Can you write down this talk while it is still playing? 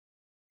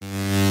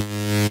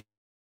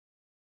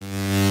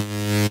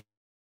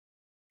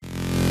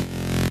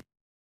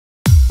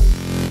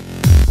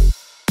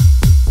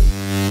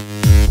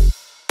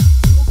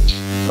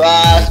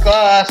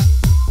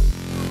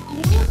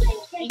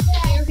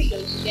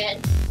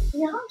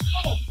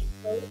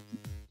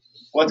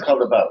What's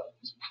called a boat?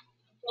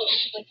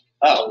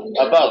 Oh,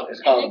 a boat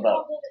is called a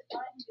boat.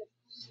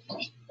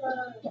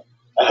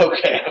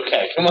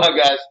 Okay. Come on,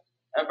 guys.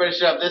 Everybody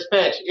show up this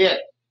page. Ian.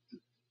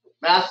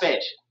 Math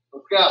page.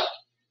 Let's go.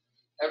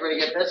 Everybody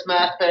get this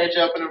math page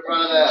open in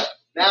front of them.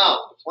 Now,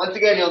 once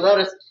again, you'll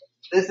notice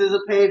this is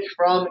a page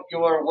from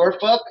your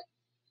workbook,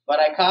 but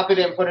I copied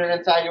it and put it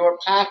inside your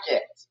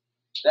packet.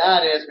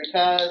 That is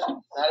because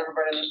not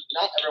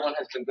everyone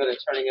has been good at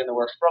turning in the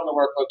work from the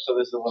workbook, so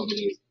this is a little bit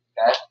easy,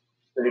 okay?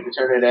 So you can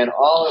turn it in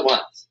all at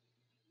once.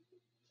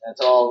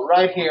 That's all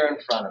right here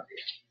in front of you.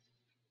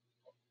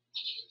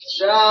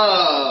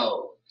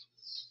 So,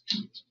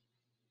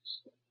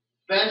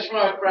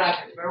 benchmark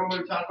fractions. Remember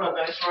when we talked about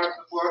benchmarks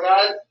before,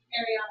 guys?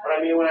 What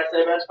I mean when I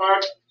say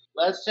benchmark?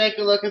 Let's take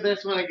a look at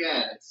this one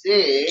again and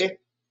see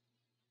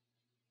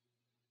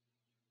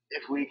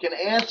if we can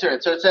answer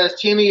it. So it says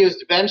Tina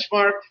used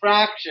benchmark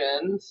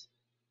fractions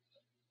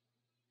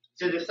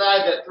to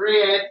decide that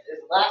 3/8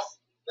 is less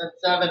than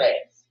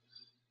 7/8.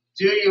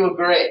 Do you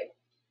agree?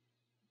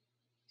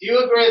 Do you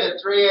agree that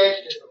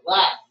 3/8 is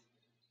less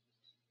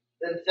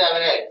than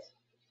 7/8?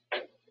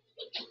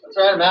 Let's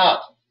write them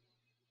out.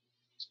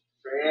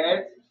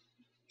 3/8,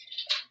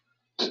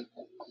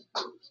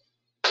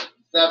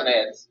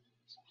 7/8.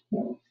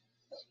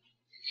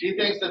 She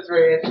thinks that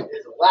 3/8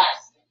 is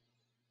less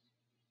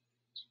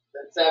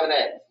than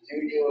 7/8. Do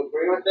you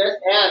agree with this?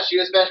 And she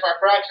used benchmark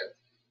fractions.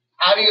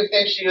 How do you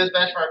think she used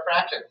benchmark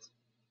fractions?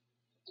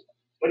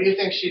 What do you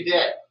think she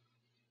did?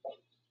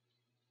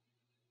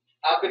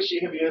 How could she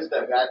have used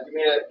them, guys? Give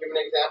me an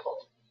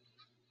example.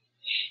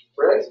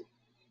 Briggs?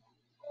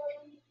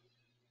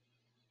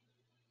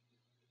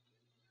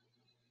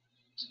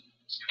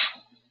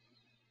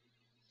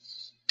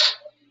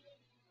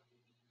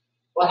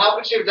 Well, how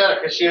could she have done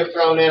it? Could she have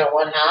thrown in a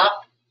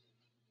 1/2?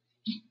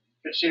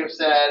 Could she have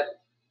said,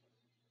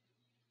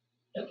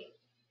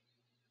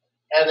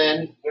 and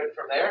then went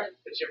from there?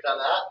 Could she have done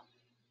that?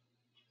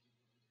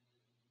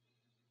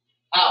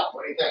 How?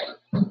 What do you think?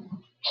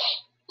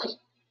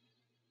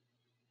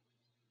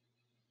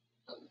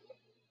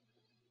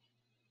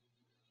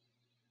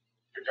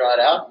 Draw it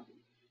out.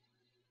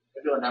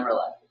 We'll do a number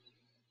line.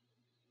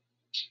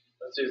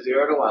 Let's do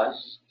 0 to 1.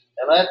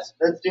 And let's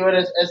do it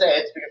as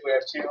 8s because we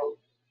have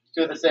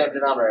two of the same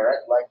denominator,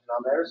 right? Like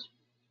denominators.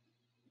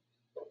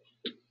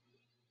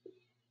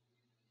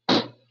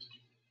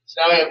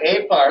 So now we have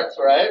 8 parts,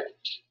 right?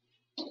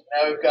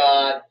 Now we've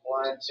got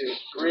 1, 2,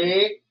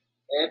 3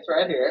 8s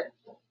right here.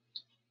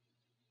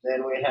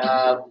 Then we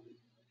have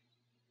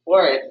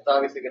 4 8s. It's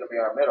obviously going to be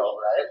our middle,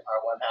 right?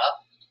 Our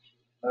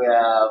 1/2. We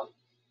have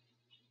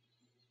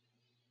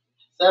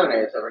 7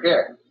 8s over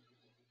here.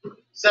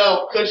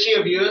 So could she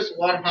have used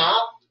 1/2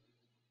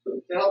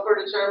 to help her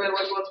determine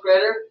which one's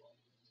greater?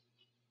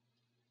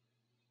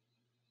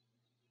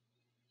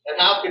 And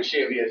how could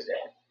she have used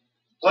it?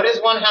 What is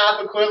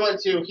 1/2 equivalent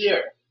to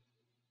here?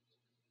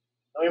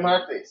 Let me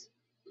mark these.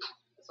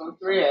 This one's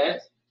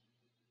 3/8.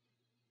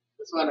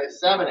 This one is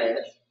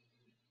 7/8.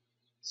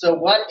 So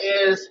what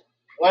is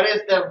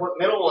the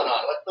middle one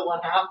on? What's the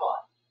 1/2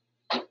 on?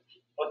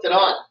 What's it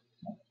on?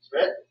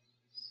 Right?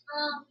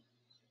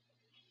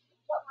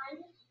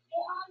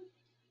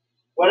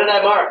 What did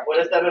I mark? What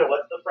is that middle?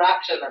 What's the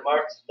fraction that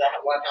marks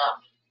that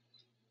 1/2?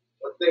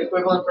 What's the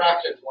equivalent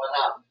fraction to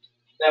 1/2?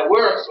 That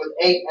works with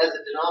 8 as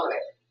a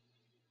denominator.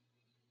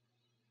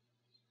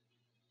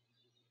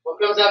 What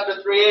comes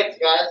after 3/8,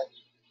 guys?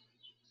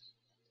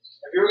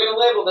 If you were going to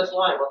label this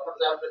line, what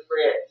comes after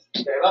 3/8?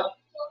 Okay, look.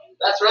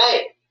 That's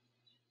right.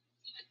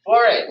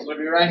 4/8 would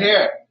be right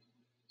here.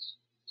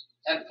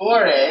 And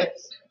 4/8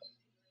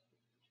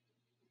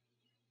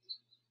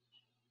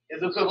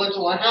 is equivalent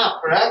to 1/2,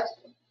 correct?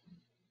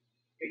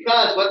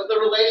 Because what's the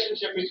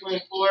relationship between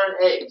 4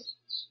 and 8?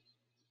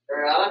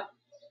 Ariana?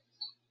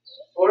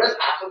 4 is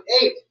half of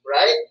 8,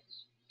 right?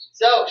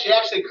 So she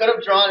actually could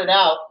have drawn it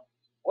out,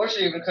 or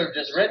she even could have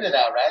just written it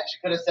out, right? She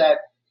could have said,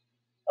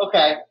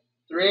 okay,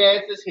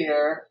 3/8 is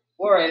here,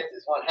 4/8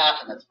 is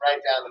 1/2, and that's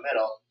right down the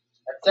middle.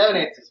 And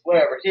 7/8 is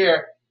way over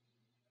here.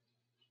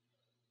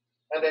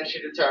 And then she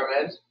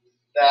determined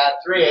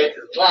that 3/8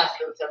 is less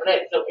than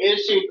 7/8. So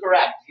is she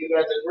correct? Do you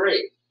guys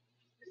agree?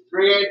 Is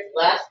 3/8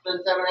 less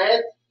than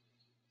 7/8?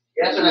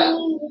 Yes or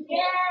no?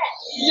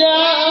 Yes.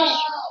 Yes.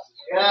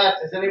 Yes.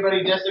 Does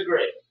anybody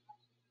disagree?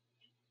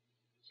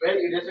 Right?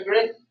 You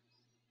disagree?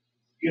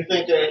 You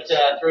think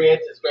that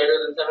 3/8 is greater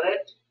than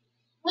 7/8?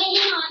 Wait,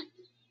 hang on.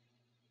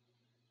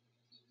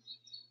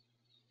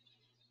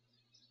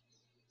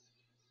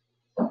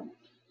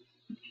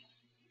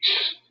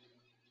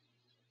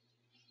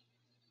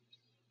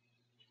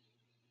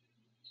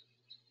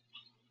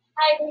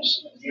 I agree.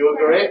 You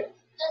agree?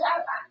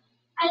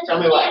 Tell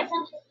me why.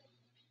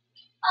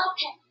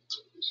 Okay.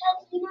 Because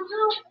you know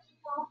how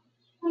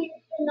when the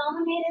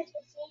denominator is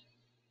the same,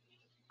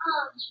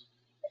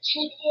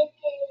 pretend it is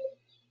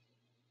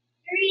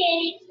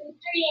 3/8 and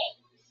 3/8.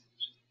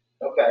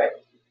 Okay.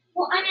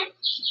 Well, I meant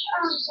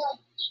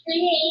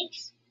 3/8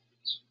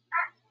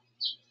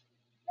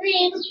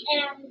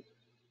 and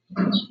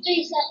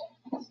 3/7.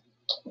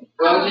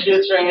 What would you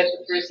do 3 8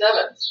 to 3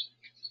 7s?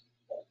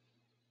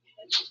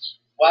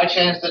 Why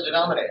change the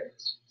denominator?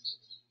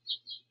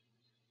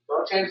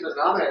 Don't change the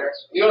denominator.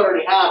 You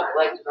already have the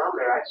like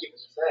denominator. I keep it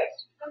the same.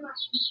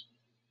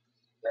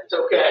 That's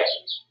okay.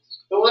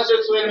 Who wants to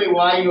explain to me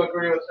why you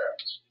agree with her?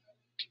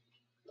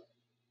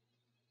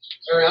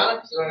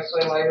 Ariana, you want to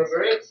explain why you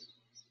agree?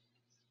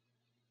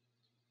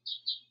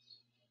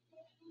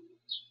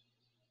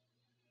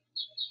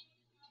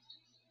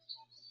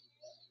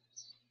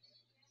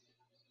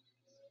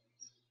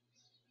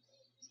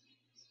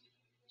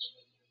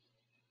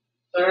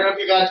 So I don't know if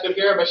you guys could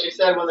hear, but she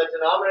said when the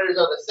denominators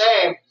are the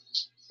same,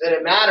 then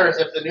it matters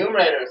if the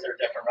numerators are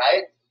different,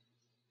 right?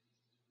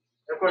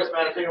 And of course, it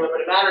matters anyway,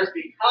 but it matters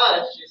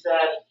because she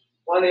said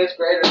one is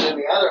greater than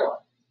the other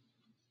one.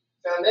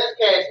 So in this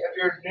case, if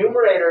your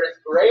numerator is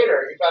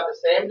greater, you've got the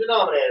same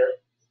denominator,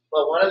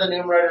 but one of the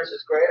numerators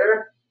is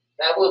greater,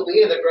 that will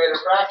be the greater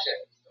fraction.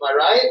 Am I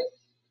right?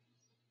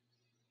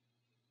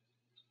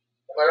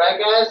 Am I right,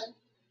 guys?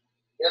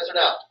 Yes or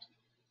no?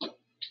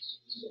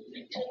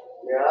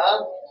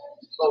 Yeah?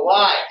 But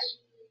why?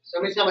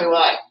 Somebody tell me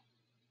why.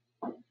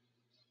 And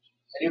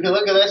you can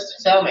look at this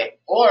to tell me.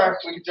 Or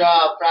we could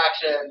draw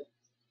fraction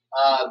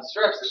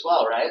strips as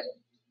well, right?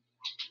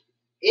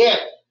 If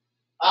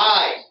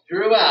I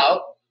drew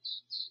out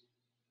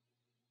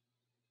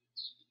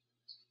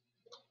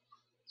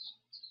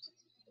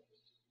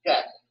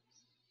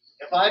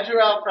if I drew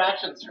out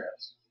fraction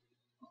strips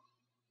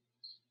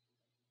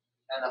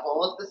and the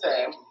whole is the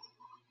same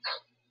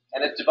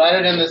and it's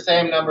divided in the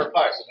same number of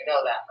parts, so we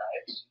know that,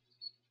 right?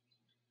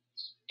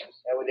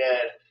 And we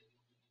did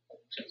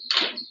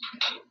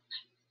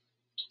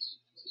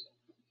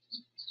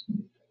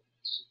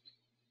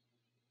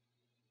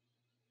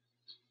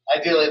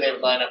ideally they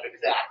would line up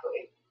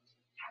exactly,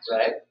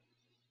 right?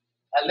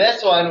 And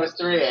this one was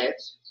 3 8.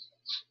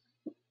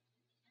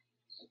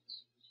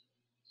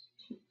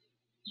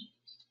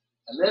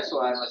 And this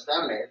one was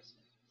 7 8.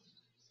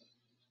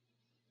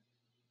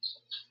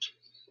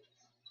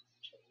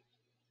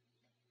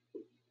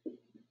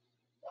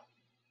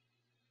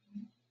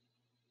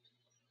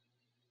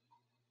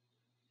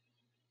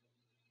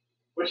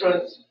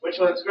 Which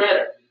one's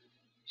greater?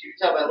 You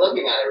can tell by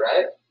looking at it,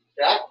 right?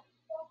 Jack?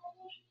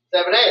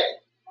 7 8.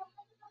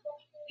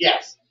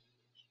 Yes.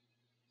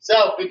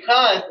 So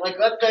because, like,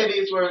 let's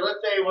say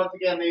once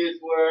again these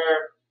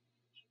were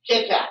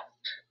Kit Kats.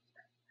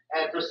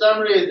 And for some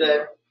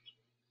reason,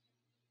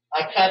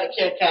 I cut a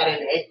Kit Kat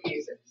into 8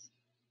 pieces.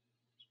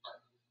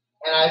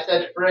 And I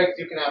said to Briggs,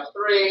 you can have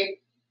 3.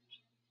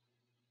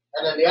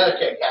 And then the other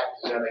Kit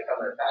Kats, they come in a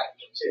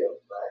package of 2,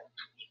 right?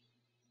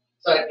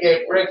 So I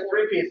gave Briggs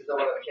 3 pieces of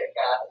one of the Kit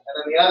Kats. And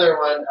then the other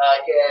one,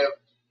 I gave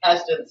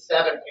Heston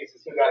 7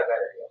 pieces. Who got a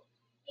better deal?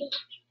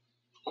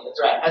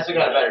 That's right. Heston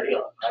got a better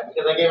deal, right?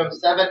 Because I gave him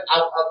 7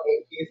 out of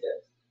 8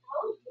 pieces.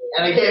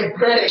 And I gave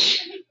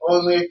Briggs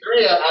only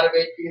 3 out of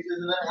 8 pieces,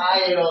 and then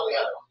I ate all the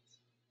other ones.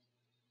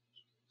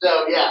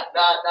 So yeah,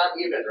 not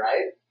even,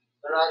 right?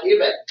 They're not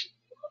even.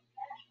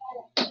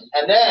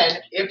 And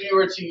then if you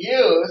were to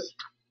use,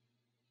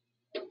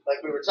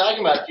 like we were talking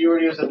about, if you were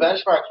to use a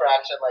benchmark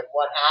fraction like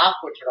 1/2,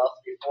 which would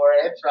also be 4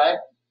 8, right?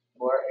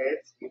 4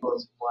 8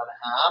 equals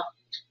 1/2.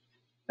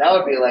 That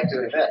would be like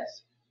doing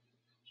this.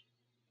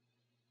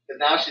 Because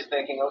now she's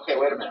thinking, okay,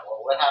 wait a minute.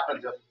 Well, what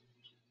happens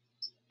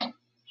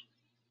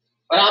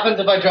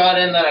if I draw it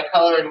in that I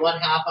color in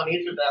 1/2 on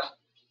each of them?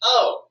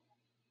 Oh,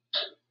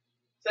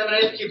 7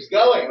 8 keeps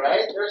going,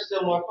 right? There's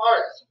still more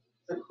parts.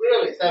 So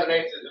clearly 7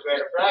 8 is a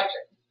greater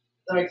fraction.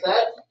 Does that make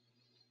sense?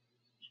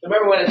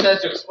 Remember when it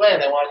says to explain,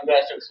 they want you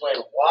guys to explain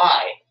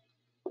why.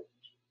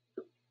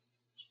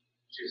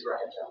 She's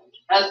right, John.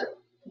 Heston.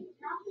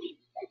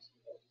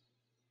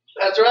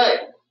 That's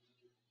right.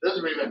 Those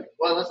are even,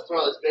 well, unless it's one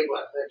of those big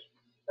ones.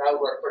 That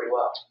would work pretty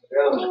well. The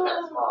other ones are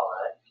kind of small,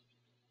 right?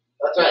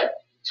 That's right.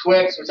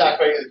 Twix, we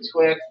talked about using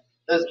Twix.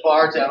 Those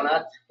bar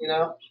donuts, you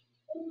know?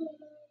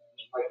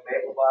 Like a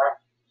maple bar.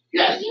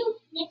 Yes.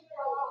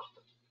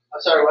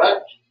 I'm sorry,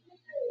 what?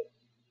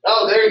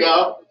 Oh, there you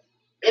go.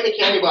 Maybe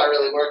candy bar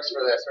really works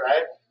for this,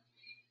 right?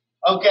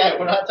 Okay,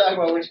 we're not talking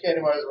about which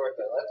candy bars work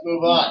though. Let's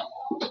move on.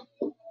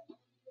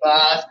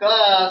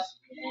 Class.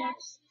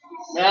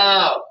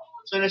 Now,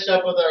 let's finish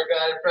up with our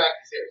guided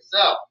practice here.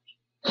 So,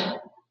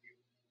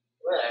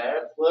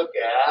 let's look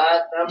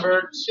at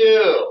number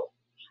 2.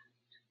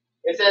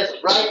 It says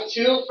write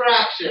 2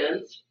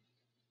 fractions.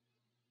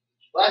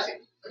 Bless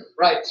you.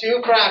 Write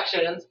 2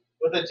 fractions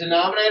with a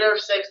denominator of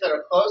 6 that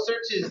are closer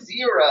to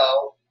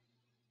 0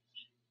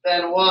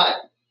 than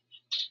 1.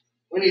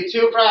 We need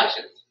 2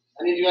 fractions.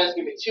 I need you guys to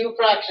give me 2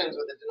 fractions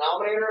with a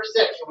denominator of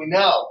 6, so we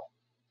know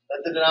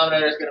that the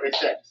denominator is going to be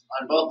 6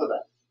 on both of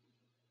them.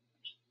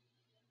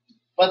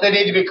 But they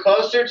need to be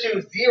closer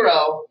to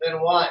 0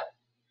 than 1.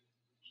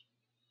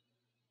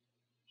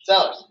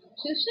 Sellers.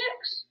 2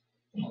 6.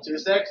 2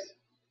 6?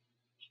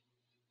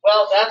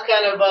 Well, that's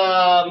kind of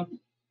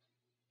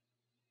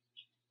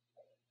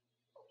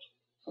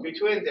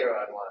between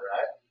 0 and 1,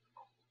 right?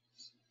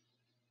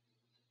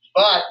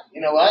 But,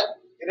 you know what?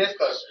 It is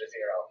closer to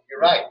 0. You're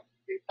right.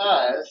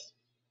 because,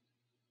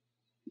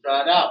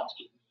 draw it out.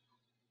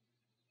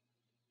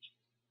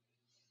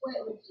 Wait,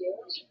 with zero?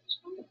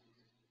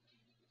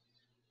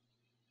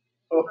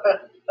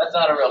 That's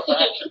not a real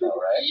fraction though,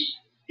 right?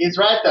 He's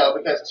right though,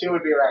 because 2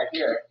 would be right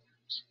here.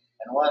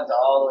 And 1's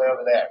all the way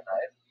over there,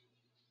 right?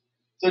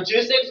 So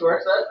 2 6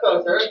 works, that's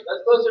closer.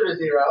 That's closer to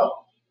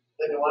 0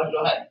 than 1.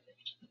 Go ahead.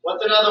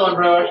 What's another one,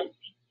 Brewer?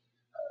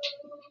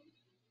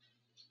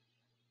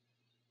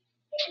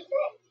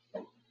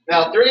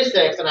 Now 3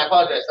 6, and I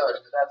apologize so much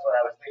because that's what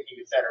I was thinking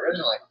you said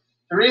originally.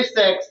 3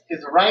 6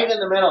 is right in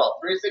the middle.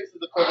 3 6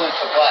 is equivalent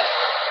to what?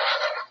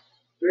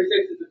 3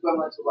 6 is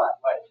equivalent to what?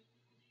 Right.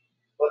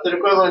 What's it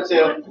equivalent to?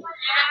 1/2.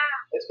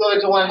 It's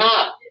equivalent to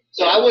 1/2.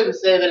 So I wouldn't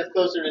say that it's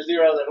closer to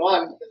 0 than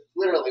 1 because it's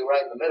literally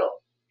right in the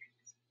middle.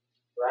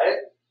 Right?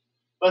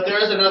 But there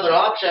is another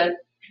option.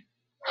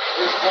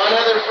 There's one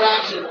other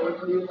fraction that we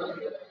can use on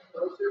here that's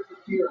closer to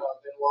 0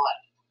 than 1.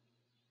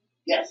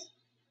 Yes?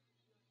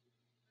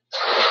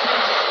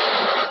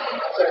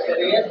 Sorry, say it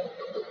again?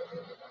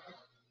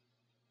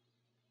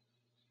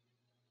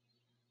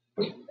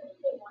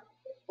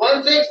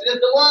 One six is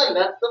the one.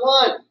 That's the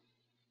one.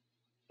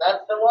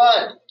 That's the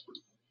one.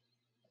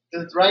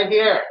 It's right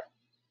here.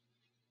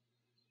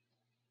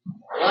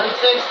 1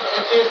 6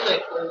 and 2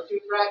 6 are the two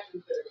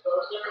fractions that are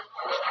closer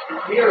to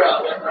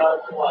 0 than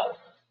relative to 1.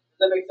 Does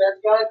that make sense,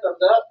 guys?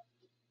 Thumbs up.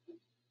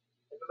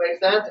 If it makes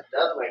sense, if it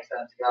doesn't make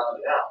sense, you gotta let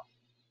me know.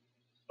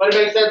 But it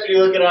makes sense when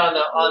you look at it on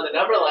the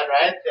number line,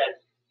 right?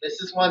 That this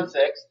is 1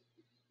 6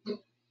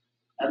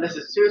 and this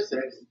is 2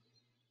 6.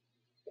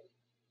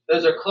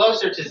 Those are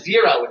closer to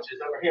 0, which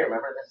is over here.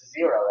 Remember, this is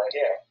 0 right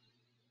here.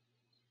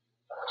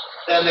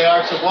 Than they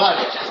are to 1,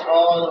 which is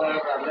all the way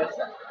over on this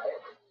side,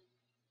 right?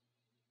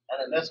 And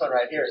then this one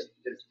right here is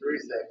 3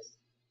 6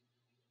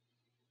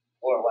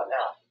 or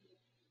 1/2.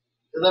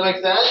 Does that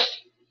make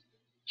sense?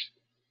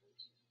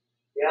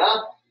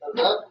 Yeah? Thumbs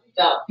up?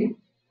 Down.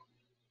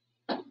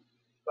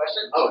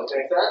 Question? Oh, it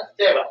makes sense?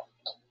 Table.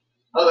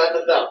 Oh, that's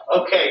a thumb.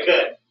 Okay,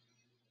 good.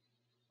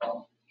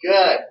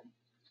 Good.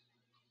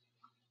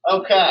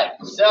 Okay,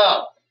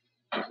 so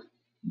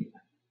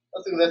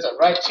let's look at this one.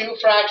 Write two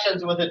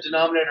fractions with a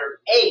denominator of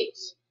 8.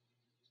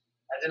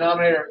 A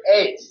denominator of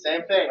 8,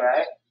 same thing,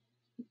 right?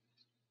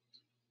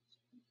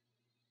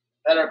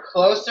 That are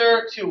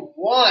closer to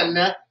 1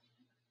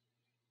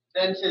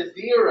 than to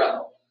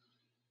 0.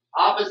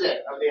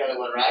 Opposite of the other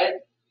one,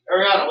 right?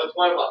 Ariana, what's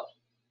one of them?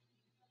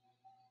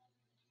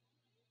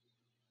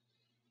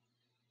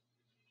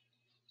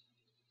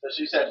 So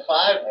she said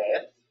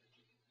 5/8.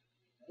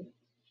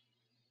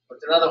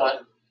 What's another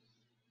one?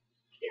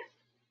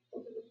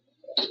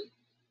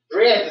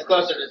 3/8 is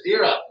closer to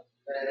 0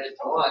 than it is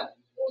to 1.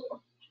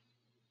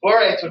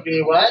 4/8 would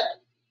be what?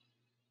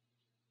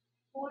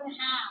 4.5.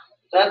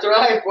 That's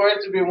right.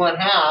 4/8 would be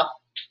 1/2.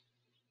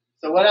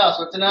 So what else?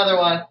 What's another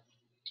one?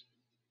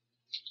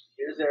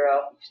 Here's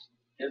 0.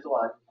 Here's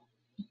 1.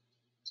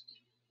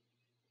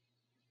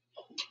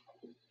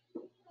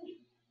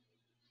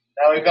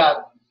 Now we've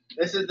got,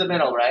 this is the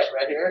middle, right?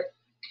 Right here.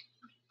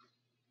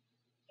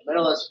 The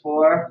middle is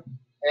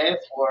 4/8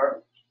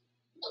 or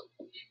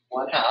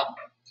 1/2.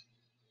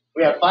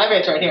 We have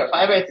 5/8 right here.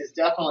 5/8 is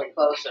definitely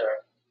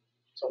closer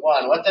to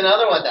 1. What's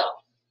another one now?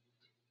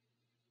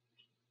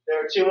 There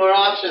are two more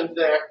options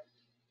there.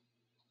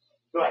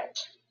 Go ahead.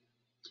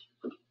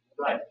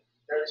 Go ahead.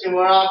 There are two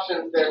more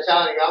options there.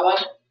 Talon, you got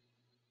one?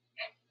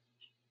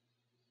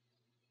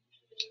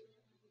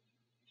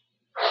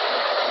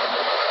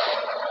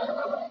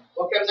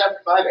 What comes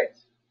after 5/8?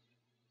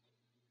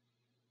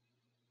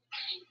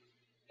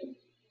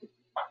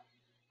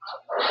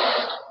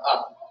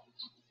 Oh.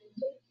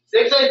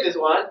 6/8 is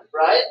 1,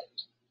 right?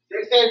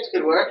 6/8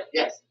 could work.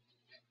 Yes.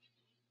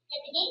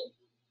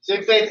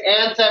 6/8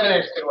 and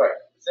 7/8 could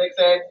work.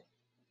 6/8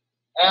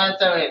 and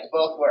 7/8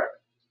 both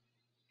work.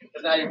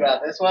 Because now you've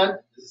got this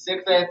one. This is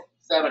 6/8,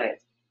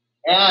 7/8.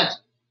 And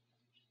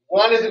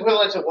 1 is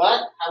equivalent to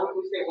what? How would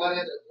we say 1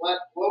 is what?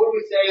 What would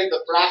we say is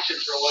the fraction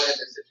for 1 in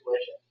this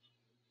situation?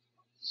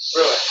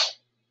 Ruin.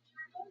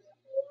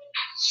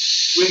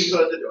 We can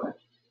close the door.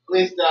 At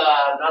least not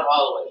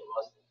all the way.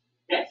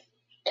 Yes.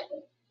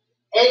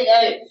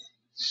 8/8.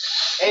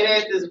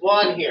 8/8 is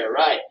 1 here,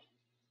 right?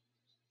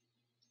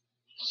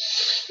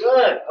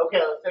 Good.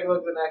 Okay, let's take a look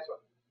at the next one.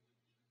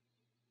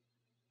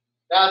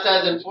 Now it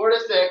says in 4 to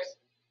 6,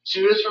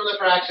 choose from the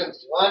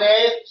fractions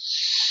 1/8,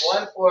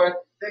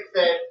 1/4,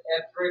 6/8,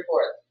 and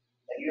 3/4.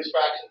 And use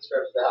fraction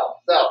strips to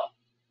help. So,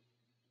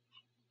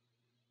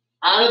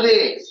 out of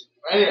these,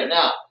 right here,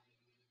 now,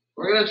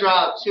 we're going to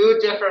draw two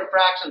different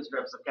fraction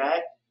strips,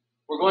 okay?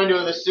 We're going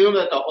to assume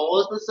that the whole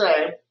is the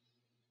same,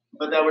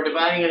 but that we're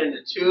dividing it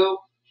into two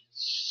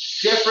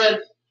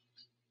different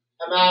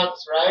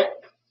amounts, right,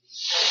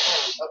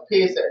 of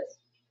pieces.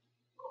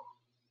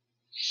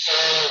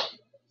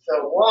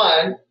 So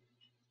 1,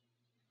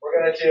 we're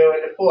going to do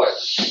into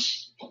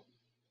 4ths.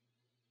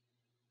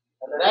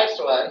 And the next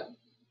one,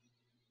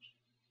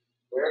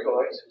 we're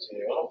going to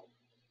do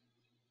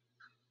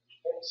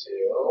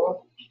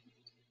into,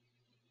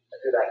 I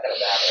do that kind of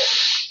badly.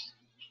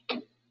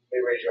 Let me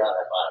redraw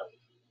that bottom.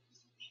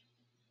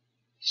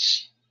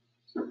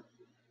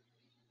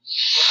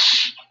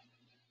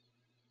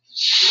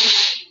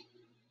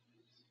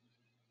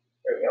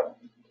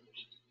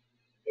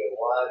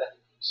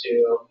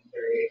 2,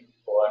 3,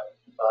 4,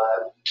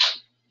 5,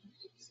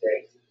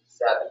 6,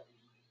 7.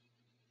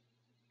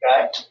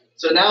 Okay?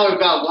 So now we've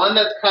got one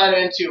that's cut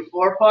into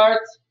 4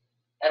 parts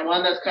and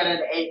one that's cut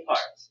into 8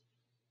 parts.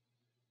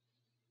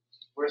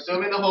 We're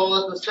assuming the whole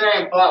is the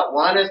same, but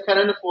one is cut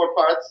into 4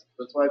 parts.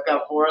 That's why I've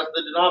got 4 as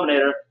the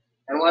denominator,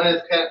 and one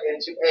is cut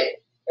into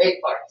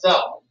 8 parts.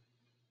 So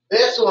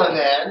this one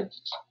then,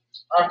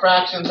 our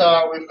fractions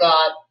are, we're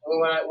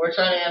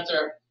trying to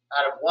answer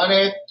out of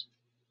 1/8,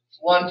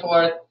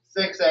 1/4,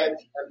 6/8,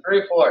 and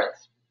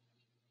 3/4.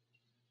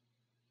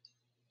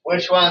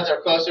 Which ones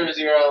are closer to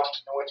 0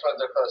 and which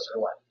ones are closer to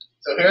 1.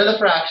 So here are the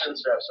fraction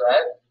strips,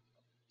 right?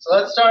 So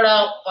let's start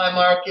out by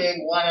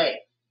marking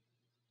 1/8.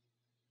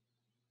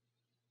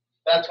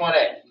 That's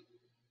 1/8.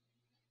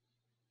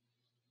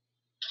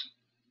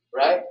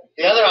 Right?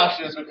 The other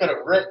option is we could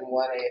have written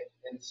 1/8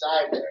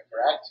 inside there,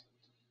 correct?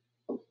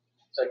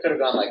 So it could have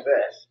gone like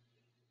this.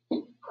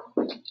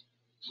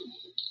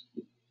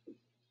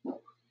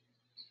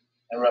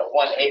 And wrote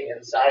 1/8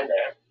 inside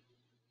there.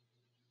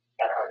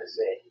 Kind of hard to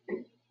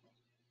see.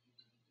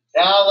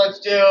 Now let's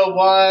do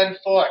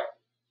 1/4.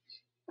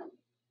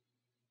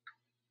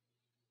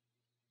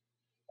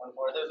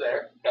 1/4 is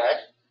there,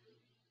 okay?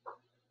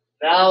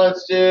 Now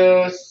let's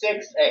do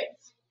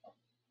 6/8.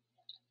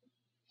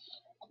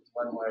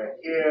 One more right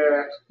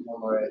here, one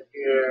more right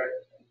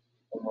here,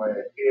 one more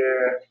right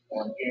here,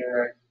 one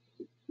here,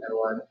 and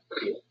one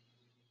here.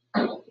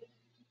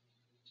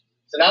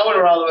 So now when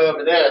we're all the way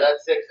over there,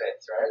 that's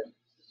 6/8, right?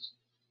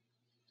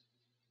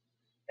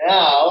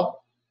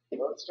 Now,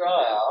 let's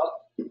draw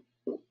out.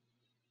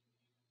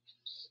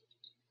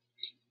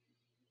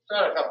 Draw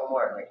out a couple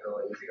more to make it a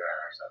little easier on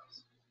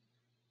ourselves.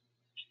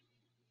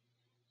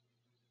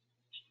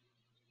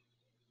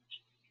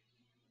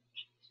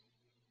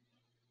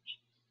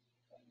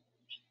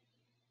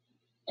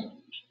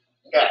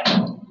 Okay,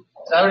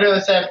 so now we're doing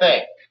the same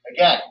thing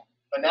again,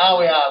 but now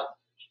we have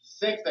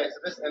 6/8. So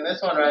this in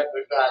this one, right?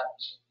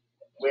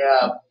 We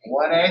have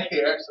 1/8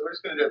 here, so we're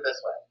just going to do it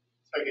this way.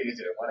 Let's make it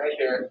easier. 1/8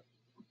 here,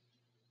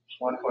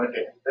 1/4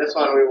 here. This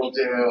one we will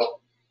do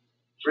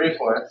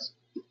 3/4,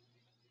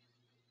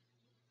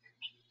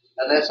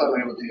 and this one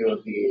we will do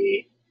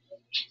the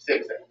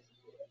 6/8.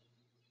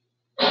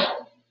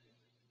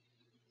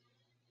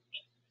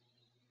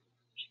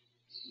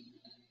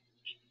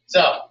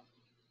 So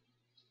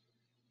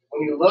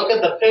when you look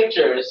at the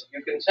pictures,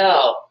 you can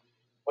tell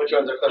which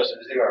ones are closer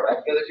to 0,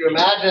 right? Because if you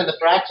imagine the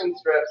fraction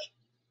strips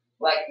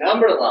like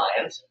number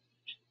lines,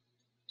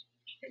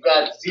 you've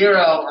got 0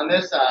 on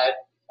this side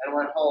and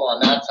one whole on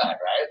that side,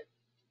 right?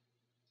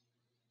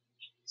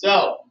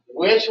 So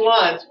which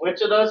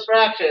of those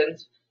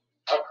fractions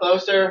are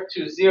closer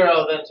to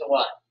 0 than to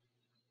 1?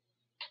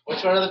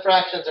 Which one of the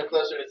fractions are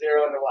closer to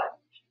 0 and to 1?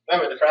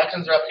 Remember, the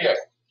fractions are up here.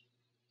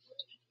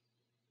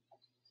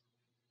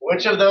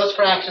 Which of those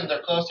fractions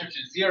are closer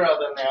to 0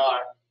 than they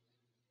are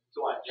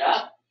to 1?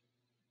 Yeah?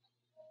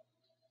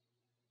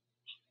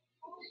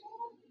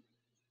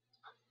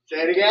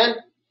 Say it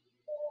again.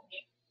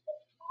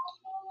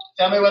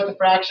 Tell me what the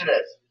fraction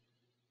is.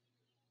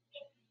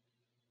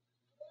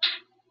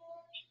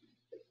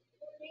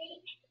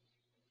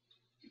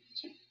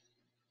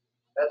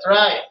 That's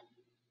right.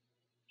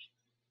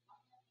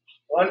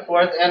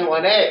 1/4 and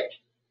 1/8.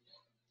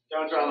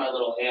 Don't draw my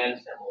little and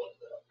symbol with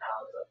the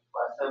pound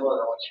plus symbol. I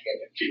don't want you to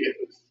get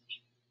confused.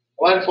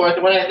 1/4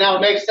 and 1/8. Now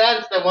it makes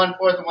sense that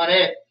 1/4 and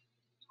 1/8.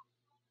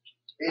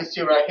 These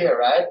two right here,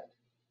 right?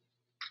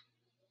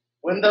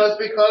 Wouldn't those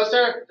be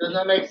closer? Doesn't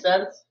that make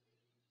sense?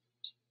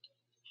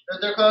 That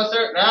they're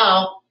closer?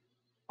 Now,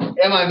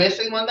 am I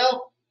missing one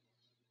though?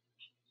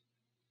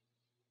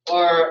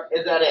 Or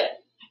is that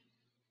it?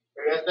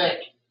 What do you guys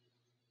think?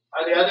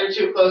 Are the other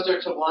two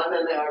closer to 1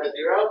 than they are to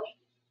 0?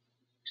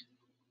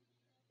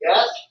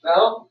 Yes?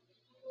 No?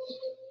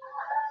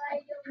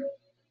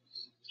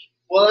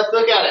 Well, let's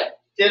look at it.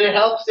 Did it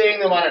help seeing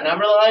them on a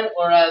number line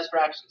or as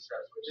fraction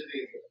strips? Which is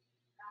easier?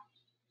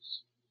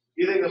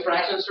 Do you think the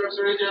fraction strips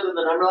are easier than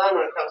the number line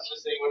when it comes to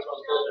seeing which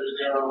one's closer to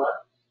 0 and 1?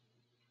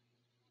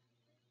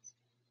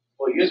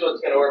 Well, use what's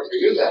going to work for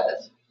you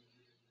guys.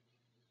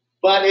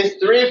 But is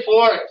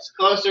 3/4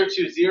 closer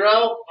to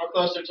 0 or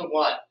closer to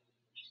 1?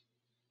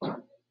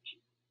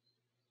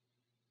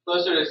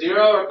 Closer to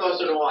 0 or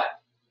closer to 1?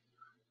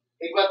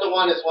 Think about the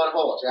 1 as one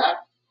whole,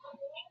 Jack.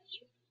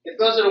 It's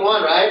closer to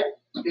 1, right?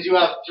 Because you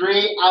have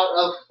 3 out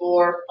of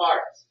 4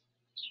 parts.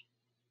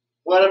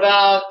 What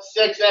about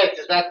 6/8?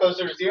 Is that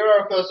closer to 0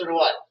 or closer to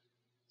 1?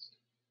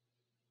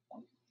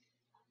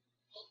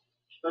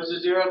 Closer to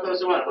 0 or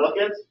closer to 1?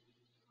 Wilkins?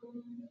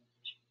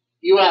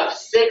 You have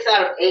 6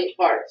 out of 8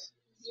 parts.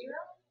 0?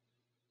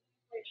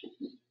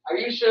 Are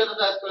you sure that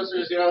that's closer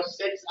to 0?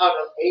 6 out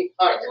of 8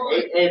 parts.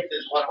 8/8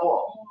 is one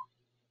whole.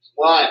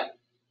 1.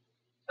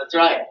 That's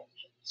right.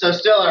 So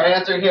still our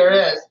answer here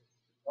is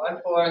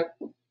 1/4.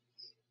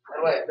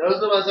 And wait, those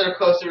are the ones that are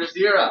closer to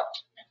 0.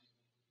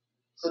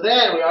 So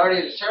then we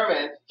already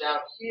determined down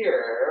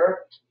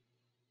here,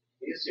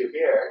 these two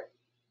here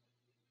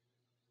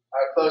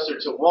are closer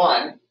to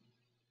 1.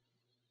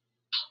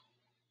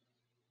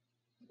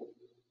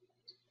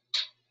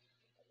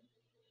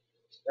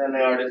 than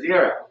they are to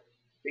 0.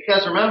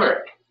 Because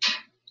remember,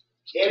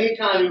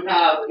 anytime you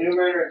have a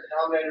numerator and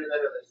denominator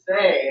that are the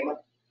same,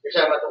 you're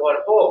talking about the one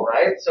whole,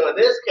 right? So in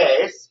this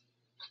case,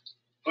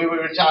 we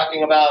were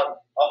talking about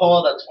a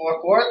whole that's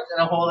 4/4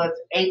 and a whole that's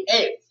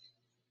 8/8.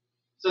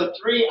 So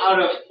 3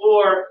 out of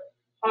 4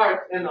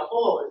 parts in the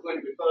whole is going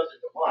to be closer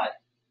to 1.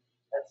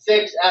 And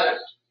 6 out of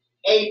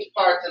 8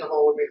 parts in the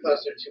whole would be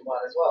closer to 1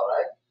 as well,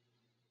 right?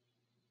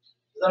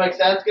 Does that make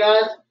sense,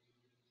 guys?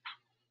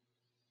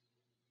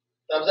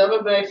 Thumbs up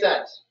if it makes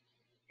sense.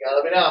 You gotta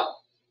let me know.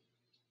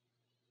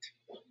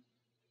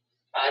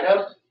 Kind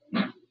of.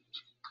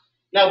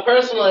 Now,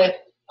 personally,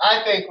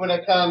 I think when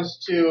it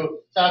comes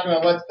to talking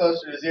about what's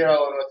closer to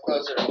 0 and what's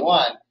closer to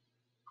 1,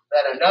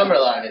 that a number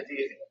line is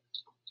easier.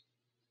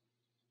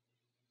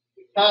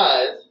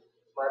 Because,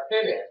 in my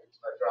opinion,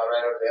 I'll draw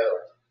right over the other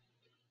one.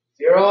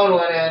 0 on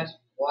one end,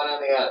 1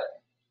 on the other.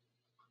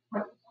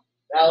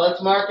 Now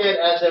let's mark it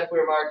as if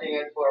we're marking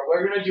it for,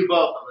 we're going to do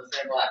both on the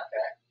same line,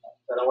 okay?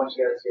 So I don't want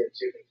you guys to get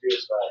too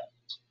confused by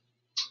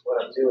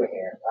what I'm doing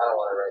here. I don't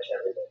want to erase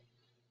everything.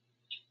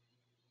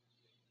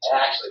 I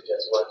actually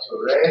just want to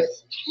erase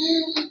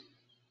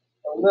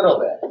a little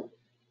bit.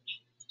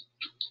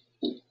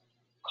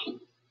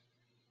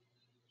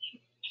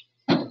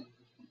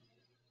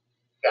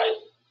 Okay.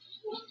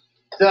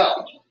 So,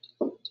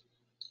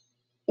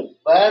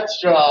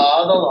 let's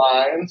draw the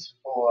lines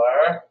for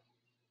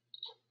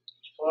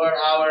our,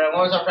 what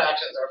was our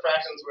fractions? Our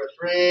fractions were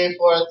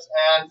 3/4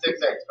 and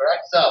 6/8,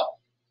 correct? So,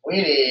 we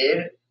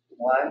need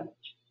 1,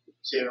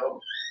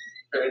 2,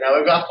 3. Now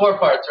we've got 4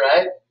 parts,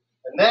 right?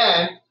 And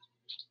then,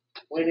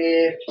 we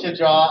need to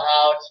draw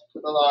out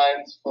the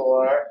lines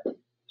for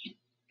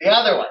the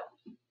other one,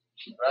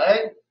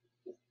 right?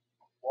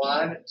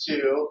 1,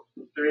 2,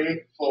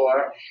 3,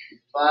 4,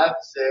 5,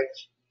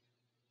 6.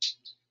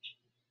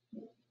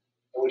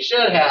 And we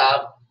should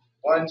have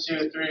 1,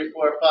 2, 3,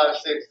 4, 5,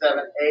 6,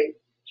 7, 8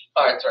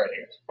 parts right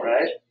here,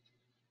 right?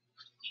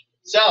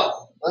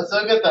 So, let's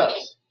look at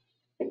those.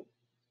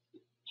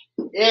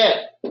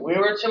 If we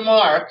were to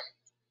mark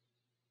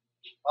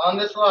on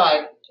this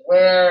line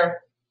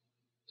where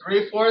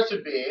 3/4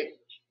 would be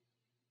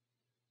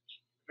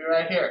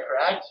right here,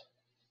 correct?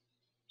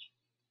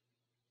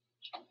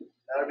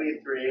 That would be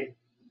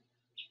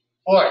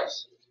 3/4.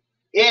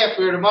 If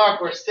we were to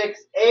mark where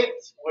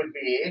 6/8 would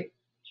be,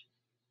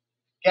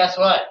 guess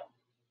what?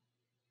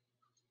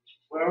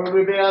 Where would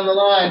we be on the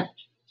line?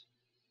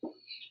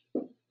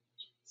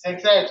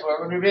 6/8, where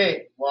would we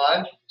be?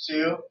 1,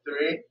 2,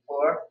 3,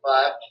 4,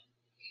 5,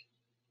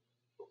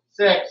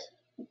 6.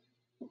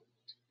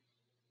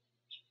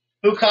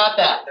 Who caught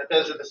that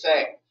those are the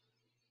same?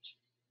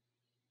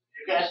 Did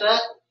you catch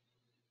that?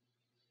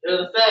 They're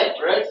the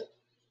same, right?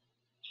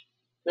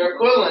 They're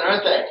equivalent,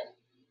 aren't they?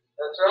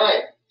 That's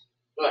right.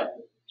 Good.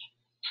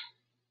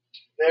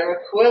 They're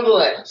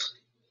equivalent.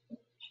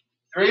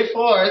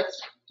 3/4.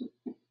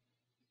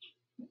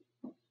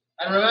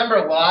 And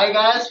remember why,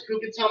 guys? Who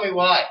can tell me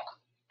why?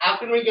 How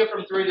can we get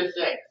from 3 to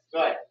 6?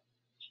 Good.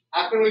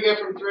 How can we get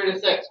from 3 to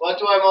 6? What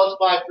do I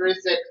multiply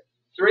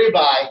 3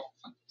 by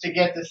to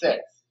get to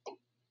 6?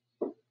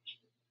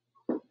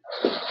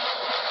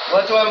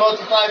 What do I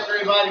multiply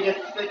 3 by to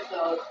get to 6,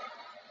 fellas?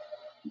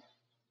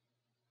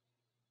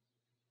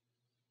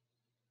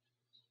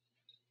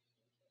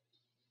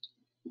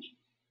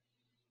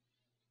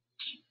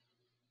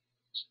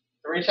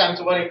 Three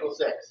times what equals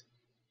 6?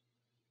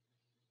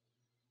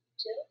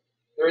 2.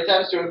 3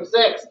 times 2 equals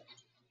 6.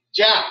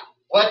 Jack,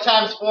 what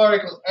times 4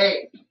 equals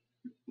 8?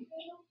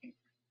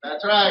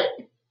 That's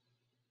right.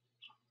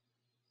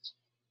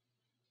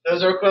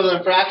 Those are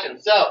equivalent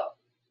fractions. So,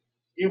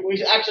 you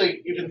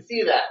can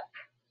see that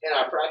in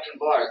our fraction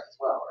bars as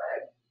well,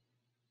 right?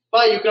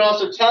 But you can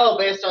also tell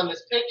based on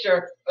this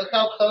picture, look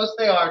how close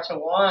they are to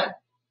 1.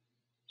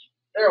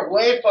 They're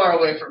way far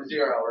away from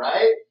 0,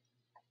 right?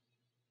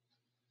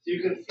 So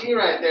you can see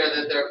right there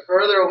that they're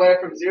further away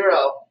from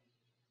 0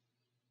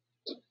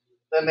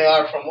 than they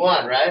are from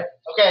 1, right?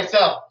 Okay,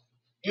 so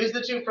use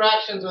the two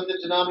fractions with the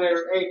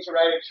denominator 8 to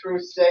write a true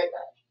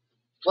statement.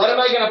 What am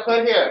I going to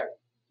put here?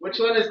 Which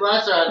one is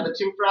lesser out of the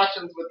two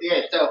fractions with the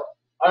 8? So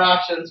our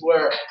options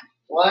were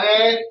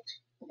 1/8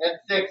 and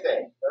 6/8.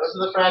 Those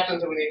are the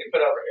fractions that we need to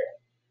put over here.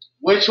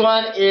 Which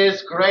one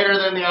is greater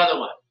than the other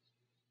one?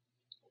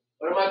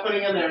 What am I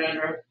putting in there,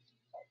 Andrew?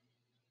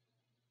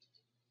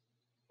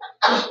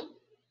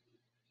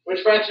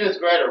 Which fraction is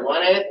greater,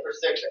 1/8 or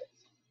 6/8?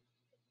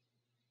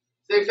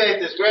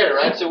 6/8 is greater,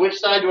 right? So which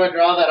side do I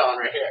draw that on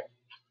right here?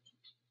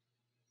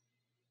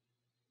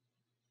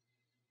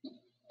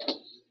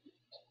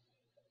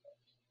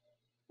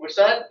 Which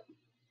side?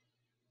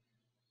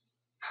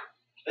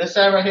 This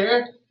side right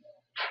here?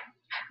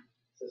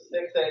 So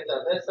 6/8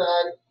 on this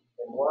side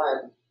and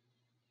 1/8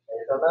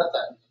 on that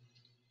side.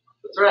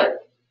 That's right.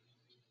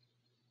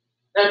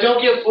 Now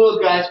don't get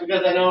fooled, guys,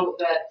 because I know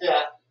that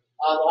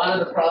a lot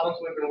of the problems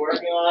we've been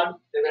working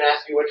on, they've been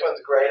asking you which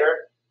one's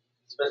greater,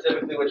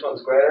 specifically which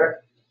one's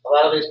greater. A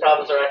lot of these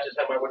problems are actually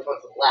talking about which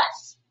one's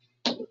less.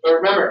 But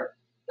remember,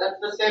 that's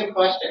the same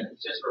question,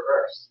 it's just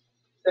reversed.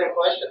 Same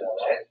question though,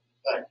 right?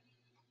 Good.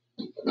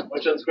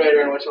 Which one's greater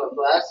and which one's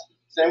less?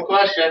 Same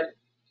question.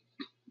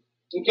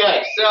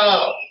 Okay,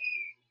 so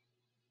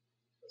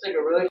let's take a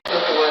really quick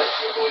look at what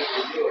you're going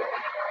to do.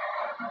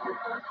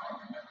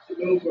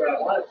 To move where I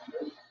want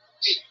it to.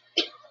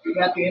 You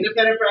got the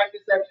independent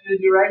practice section to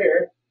do right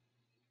here.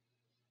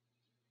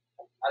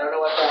 I don't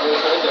know what that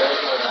is right there.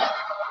 Ignore that.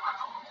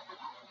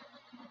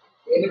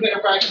 The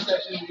independent practice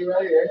section to do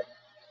right here.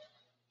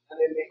 And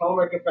then the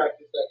homework and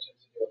practice section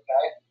to do,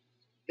 okay?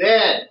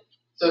 Then,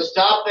 so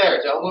stop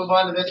there. Don't move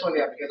on to this one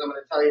yet because I'm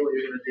going to tell you what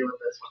you're going to do with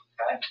this one,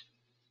 okay?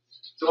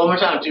 So one more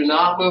time, do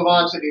not move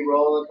on to the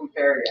roll and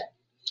compare yet.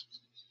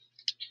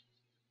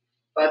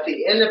 But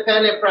the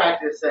independent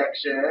practice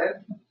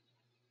section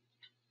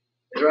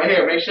is right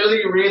here. Make sure that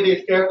you read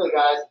these carefully,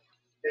 guys.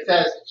 It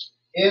says,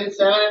 in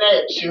 7 and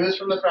 8, choose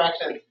from the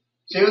fractions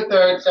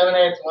 2/3,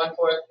 7/8,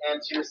 1/4,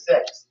 and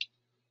 2/6.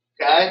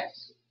 Okay?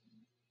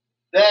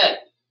 Then,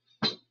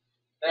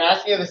 they're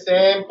asking you the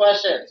same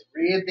questions.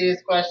 Read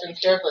these questions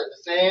carefully.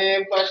 The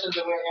same questions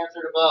that we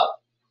answered above.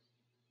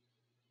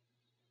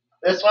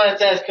 This one, it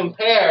says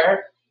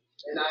compare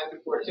in 9 to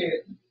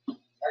 14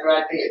 and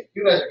write these.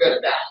 You guys are good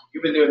at that.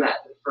 You've been doing that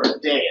for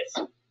days.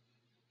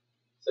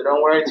 So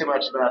don't worry too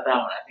much about that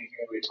one. I think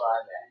you're going to be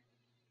fine there.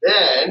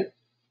 Then,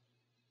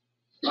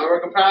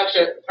 homework and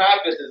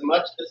practice is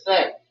much the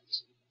same.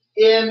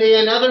 In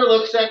the another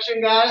look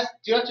section, guys,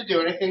 do you have to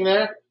do anything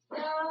there?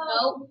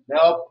 No.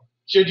 Nope.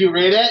 Should you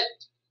read it?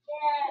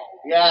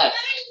 Yeah. Yes.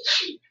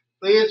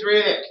 Please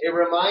read it. It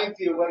reminds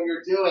you what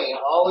you're doing.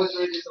 Always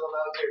read these little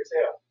notes here,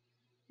 too.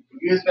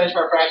 Use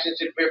benchmark fractions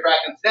to compare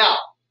fractions. Now,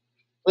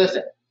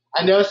 listen,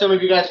 I know some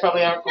of you guys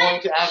probably aren't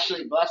going to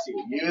actually, bless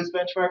you, use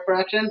benchmark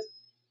fractions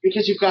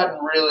because you've gotten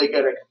really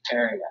good at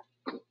comparing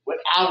them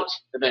without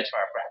the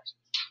benchmark fractions,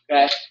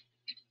 okay?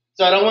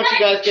 So I don't want you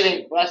guys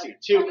getting, bless you,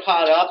 too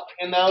caught up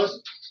in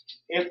those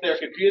if they're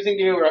confusing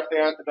to you or if they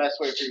aren't the best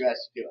way for you guys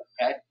to do it,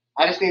 okay?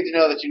 I just need to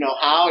know that you know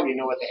how and you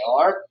know what they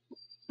are.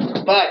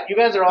 But you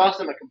guys are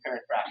awesome at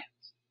comparing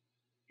fractions.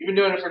 You've been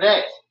doing it for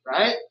days,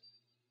 right?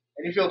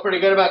 And you feel pretty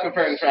good about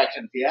comparing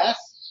fractions, yes?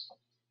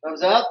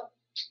 Thumbs up?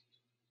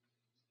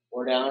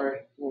 Or down,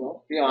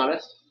 or, be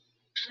honest.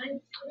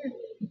 Mine's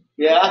clearly.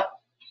 Yeah?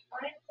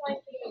 Mine's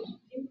like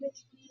in between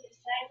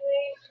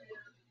sideways.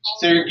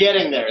 So you're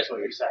getting there is what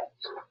you're saying.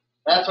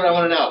 That's what I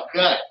want to know.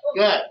 Good,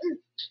 good,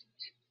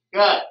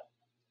 good.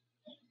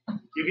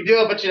 You can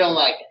do it, but you don't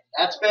like it.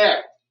 That's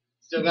fair.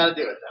 Still got to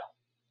do it,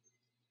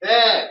 though.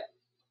 Then,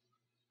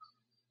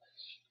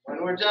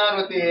 when we're done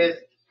with these,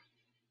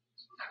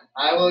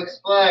 I will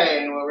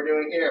explain what we're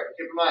doing here. But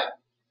keep in mind,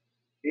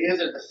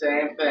 these are the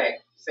same thing.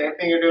 Same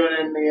thing you're doing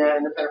in the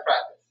independent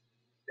practice.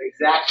 The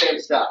exact same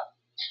stuff.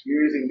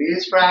 You're using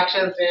these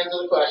fractions to answer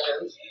the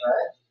questions,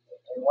 right?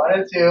 And 1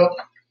 and 2,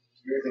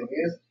 you're using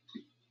these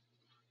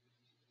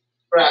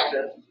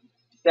fractions.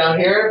 Down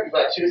here, you've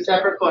got 2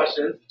 separate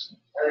questions.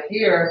 And then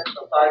here,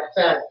 from 5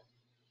 to 10,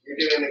 you're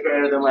doing the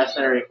greater than, less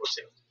than, or equal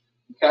to.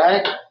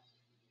 Okay?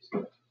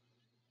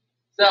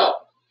 So,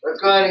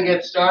 let's go ahead and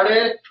get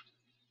started.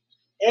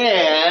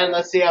 And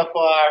let's see how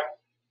far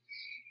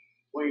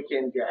we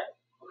can get.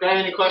 Okay,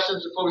 any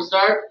questions before we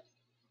start?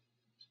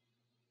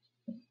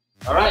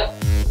 All right,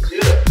 let's do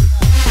it.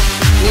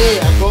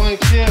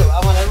 I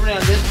want everybody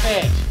on this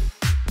page.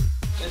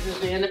 This is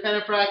the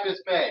independent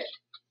practice page.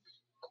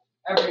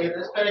 Everybody get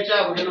this page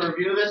up. We're going to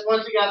review this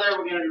one together.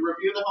 We're going to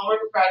review the homework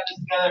and practice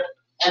together.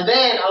 And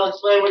then I'll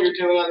explain what you're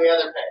doing on the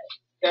other page.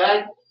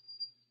 Okay?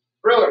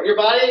 Brewer, your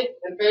body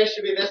and face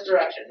should be this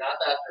direction, not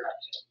that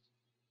direction.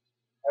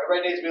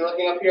 Everybody needs to be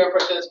looking up here and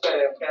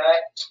participating, okay?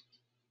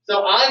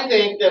 So I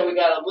think that we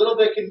got a little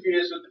bit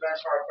confused with the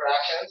benchmark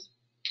fractions.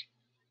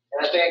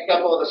 And I think a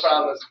couple of the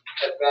problems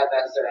have got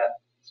that set up.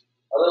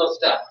 A little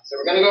stuck. So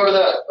we're going to go over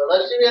those. But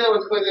let's do the other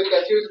ones quickly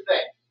because here's the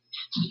thing.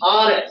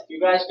 Honest. You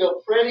guys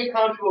feel pretty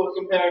comfortable with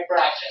comparing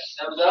fractions.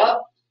 Thumbs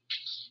up?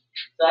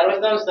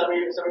 Sideways thumbs. Some of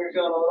you are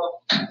feeling a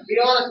little. Be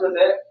honest with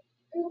it.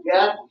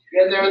 Yeah?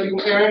 Getting there with the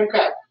comparing?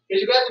 Okay.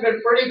 Because you guys have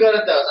been pretty good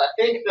at those. I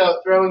think, though,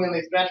 throwing in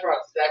these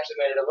benchmarks has actually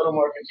made it a little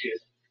more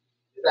confusing.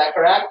 Is that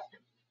correct?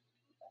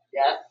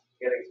 Yes?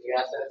 Getting some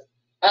yeses?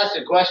 That's a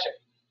good question.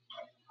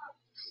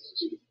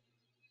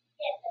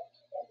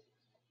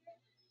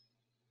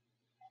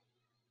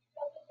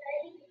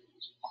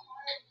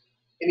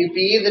 Can you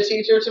be the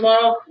teacher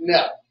tomorrow?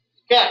 No.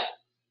 Okay.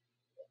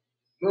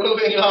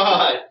 Moving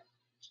on.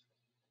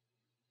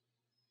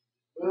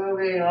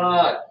 Moving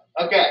on.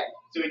 Okay.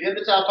 So we did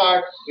the top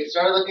part. We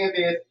started looking at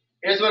these.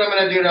 Here's what I'm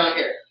going to do down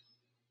here.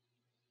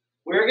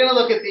 We're going to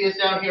look at these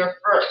down here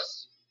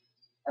first.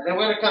 And then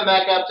we're going to come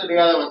back up to the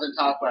other ones and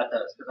talk about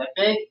those. Because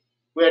I think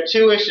we have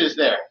 2 issues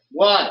there.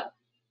 1,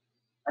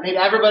 I need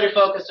everybody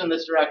focused in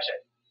this direction.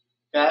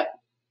 Okay?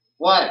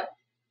 1,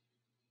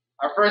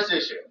 our first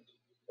issue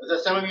is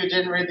that some of you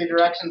didn't read the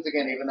directions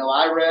again, even though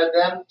I read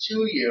them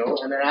to you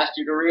and then asked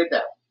you to read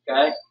them.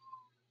 Okay?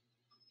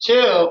 2,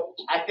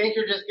 I think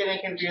you're just getting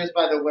confused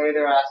by the way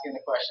they're asking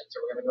the question,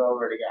 so we're going to go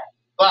over it again.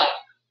 But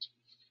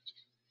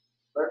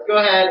let's go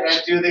ahead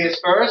and do these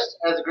first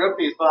as a group,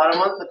 these bottom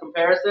ones, the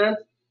comparisons.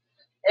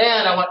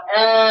 And I want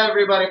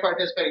everybody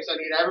participating. So I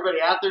need everybody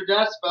at their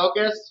desk,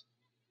 focused,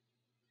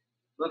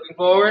 looking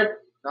forward,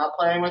 not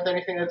playing with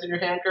anything that's in your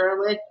hand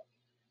currently.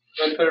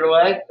 Go ahead and put it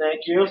away.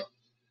 Thank you.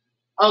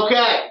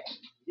 Okay.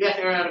 Yes,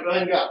 Ariana, go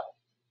ahead and go.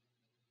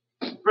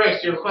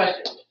 Grace, do you have a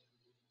question?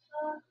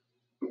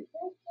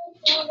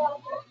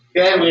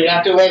 Okay, we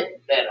have to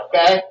wait then,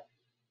 okay?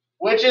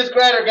 Which is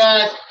greater,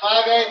 guys?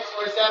 5/8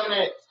 or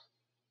 7/8?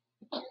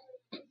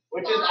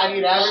 Which is, I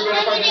need everybody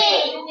to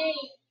participate.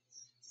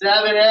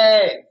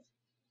 7/8.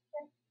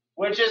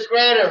 Which is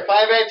greater,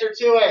 5/8 or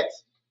 2/8?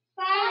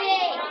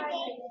 5/8.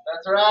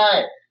 That's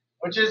right.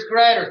 Which is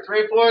greater,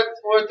 3/4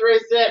 or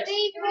 3/6?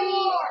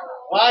 3/4.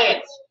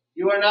 Wyatt,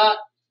 you are not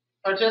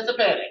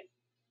participating.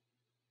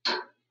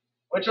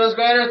 Which one's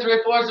greater,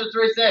 3/4 or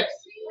 3/6?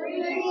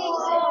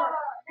 3/4.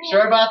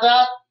 Sure about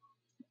that?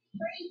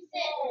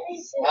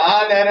 3/6.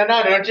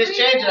 No. Don't just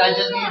change it. I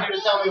just need you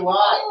to tell me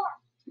why.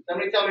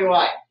 Somebody tell me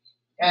why.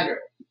 Andrew.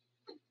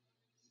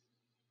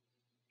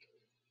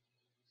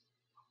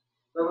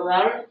 A little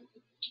louder?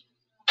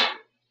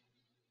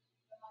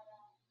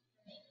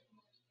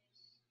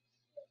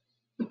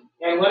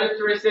 And what is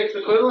 3/6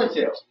 equivalent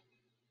to?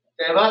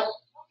 Savvas?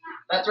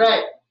 That's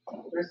right.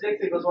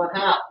 3/6 equals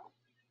 1/2.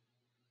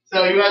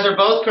 So you guys are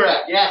both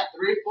correct. Yes,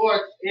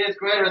 3/4 is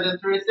greater than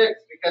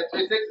 3/6 because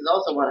 3/6 is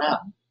also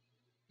 1/2.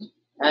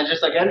 And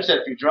just like Andrew said,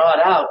 if you draw it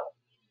out,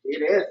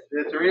 it is.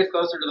 The 3 is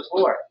closer to the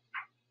 4,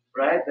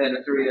 right? Than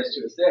the 3 is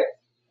to a 6.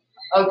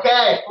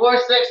 Okay,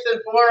 4/6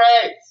 and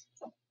 4/8.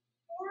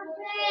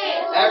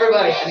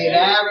 Everybody, I need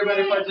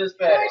everybody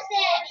participating.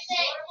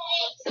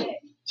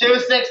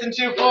 2/6 and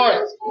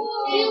 2/4.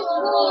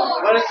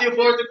 What is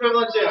 2/4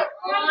 equivalent to? 1/2.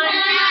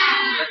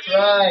 That's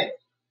right.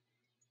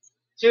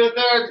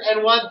 2/3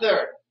 and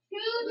 1/3.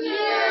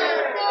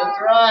 2/3. That's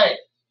right.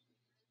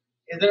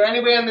 Is there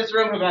anybody in this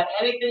room who got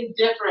anything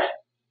different?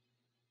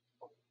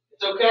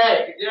 It's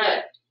okay if you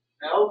did.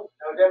 No?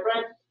 No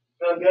different?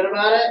 Feeling good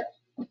about it?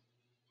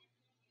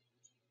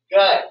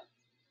 Good.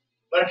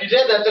 But if you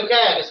did, that's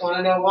okay. I just want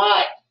to know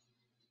why.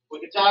 We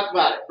can talk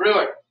about it.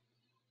 Brewer.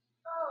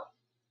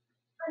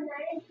 On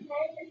 9 and 10.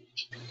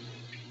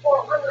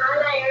 Well, on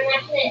 9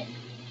 and 10.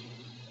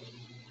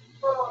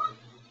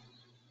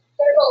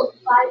 They're both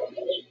 5 and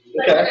 8.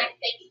 But Okay. then I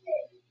fixed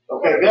it.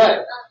 Okay,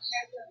 good.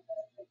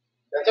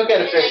 That's okay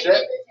to fix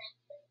it.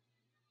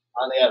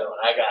 On the other one,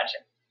 I gotcha.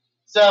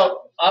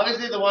 So,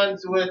 obviously the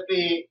ones with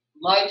the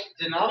like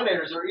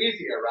denominators are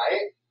easier,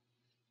 right?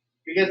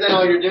 Because then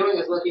all you're doing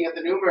is looking at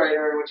the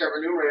numerator, and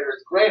whichever numerator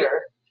is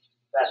greater,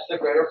 that's the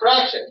greater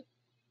fraction.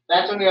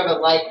 That's when you have a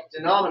like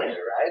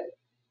denominator, right?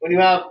 When you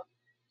have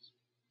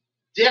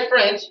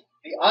different,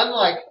 the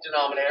unlike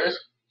denominators,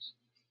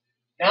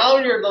 now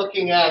you're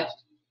looking at,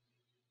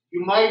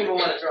 you might even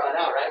want to draw it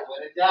out, right?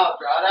 When in doubt,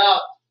 draw it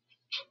out.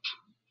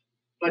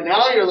 But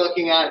now you're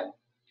looking at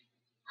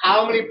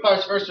how many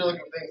parts. First, you're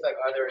looking at things like,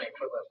 are there any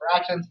equivalent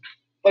fractions?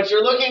 But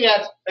you're looking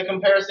at the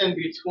comparison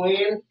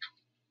between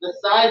the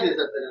sizes of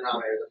the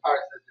denominator, the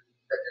parts that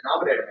the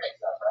denominator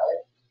makes up,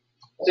 right?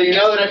 So you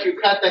know that if you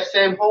cut the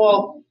same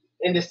whole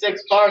into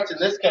 6 parts in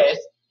this case,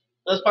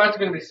 those parts are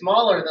going to be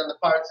smaller than the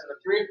parts in the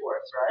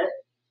 3/4, right?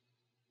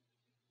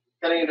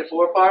 Cutting into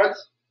 4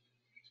 parts.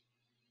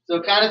 So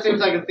it kind of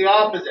seems like it's the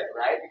opposite,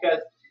 right?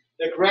 Because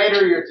the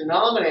greater your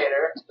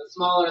denominator, the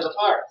smaller the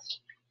parts.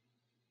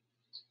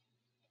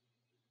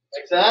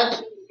 Make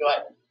sense? Go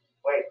ahead.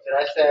 Wait, did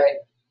I say?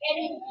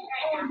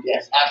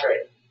 Yes, after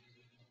it.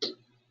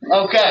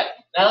 Okay,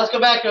 now let's go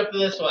back up to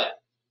this one.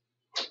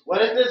 What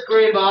does this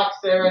green box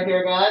say right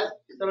here, guys?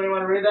 Somebody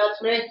want to read that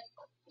to me?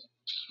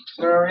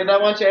 You want to read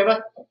that one,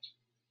 Shava?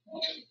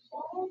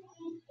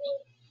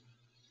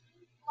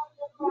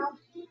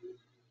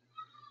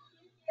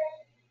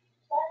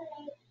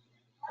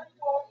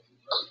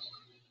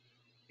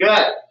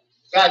 Good.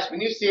 Guys,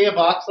 when you see a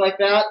box like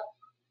that,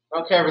 I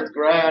don't care if it's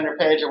gray on your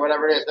page or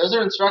whatever it is, those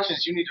are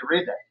instructions you need to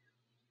read them.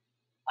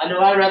 I know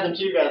I read them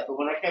to you guys, but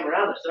when I came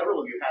around, there's several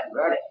of you who hadn't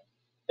read it.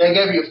 They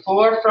give you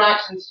 4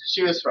 fractions to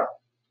choose from.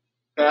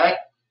 Okay?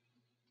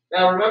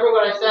 Now remember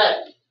what I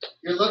said.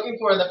 You're looking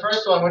for in the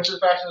first one, which of the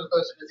fractions is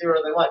closer to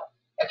 0 than 1.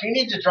 If you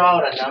need to draw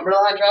out a number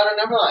line, draw out a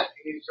number line.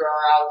 If you need to draw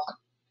out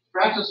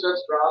fraction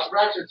strips, draw out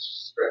fraction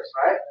strips,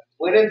 right?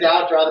 When in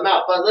doubt, draw them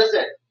out. But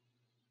listen,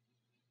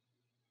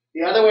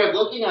 the other way of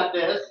looking at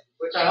this,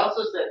 which I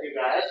also said to you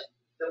guys,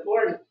 it's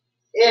important,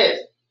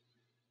 is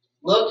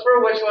look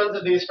for which ones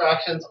of these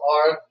fractions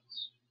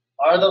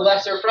are the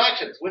lesser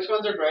fractions. Which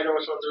ones are greater,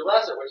 which ones are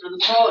lesser, which are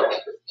the smaller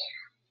ones.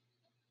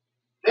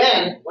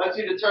 Then, once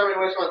you determine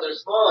which ones are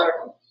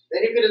smaller,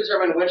 then you can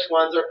determine which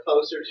ones are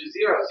closer to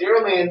 0.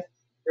 0 means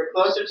you're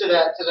closer to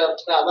that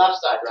left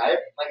side, right?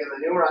 Like in the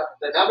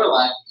number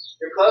line,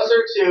 you're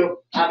closer to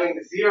having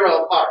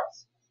 0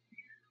 parts.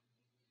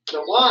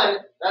 The 1,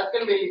 that's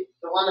going to be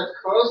the one that's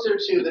closer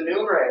to the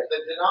numerator, the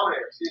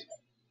denominator, excuse me.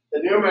 The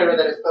numerator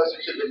that is closer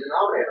to the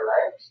denominator,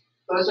 right?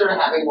 Closer to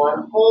having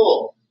 1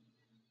 whole.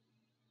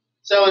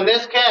 So in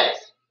this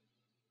case,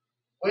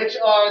 which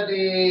are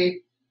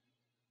the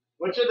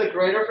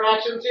greater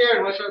fractions here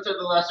and which ones are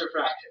the lesser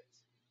fractions?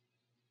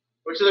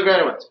 Which are the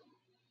greater ones?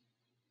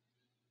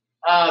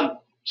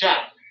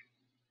 Jack.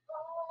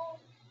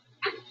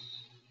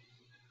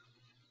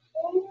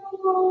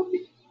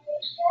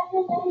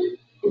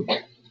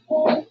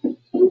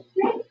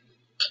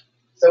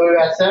 So we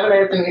got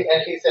 7/8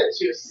 and he said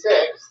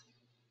 2/6.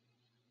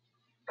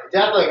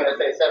 Definitely going to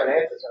say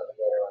 7/8 is one of the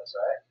greater ones,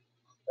 right?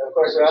 And of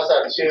course, we also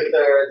have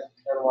 2/3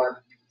 and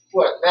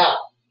 1/4. Now,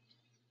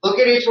 look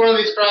at each one of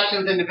these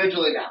fractions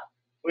individually now.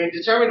 We've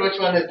determined which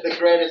one is the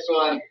greatest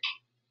one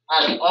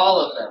out of all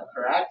of them,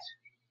 correct?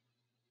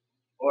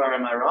 Or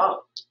am I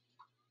wrong?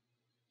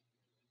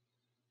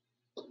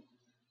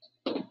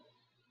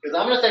 Because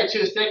I'm going to say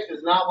 2/6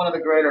 is not one of the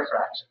greater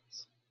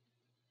fractions.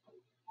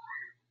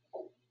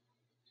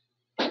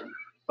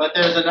 But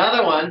there's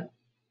another one.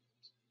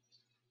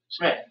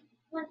 Schmidt.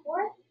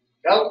 1/4?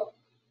 Nope.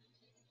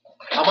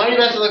 I want you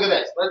guys to look at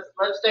this.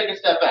 Let's take a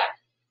step back.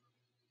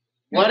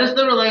 What is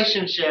the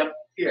relationship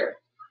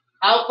here?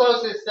 How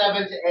close is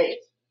 7 to 8?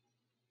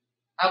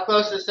 How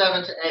close is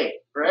 7 to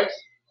 8? Briggs?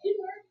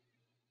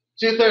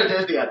 2/3. 2/3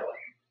 is the other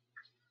way.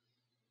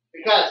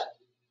 Because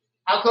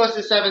how close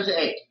is 7 to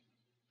 8?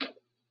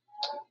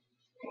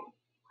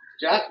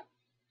 Jack?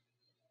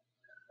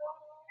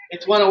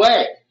 It's 1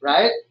 away,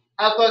 right?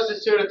 How close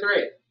is 2 to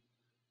 3?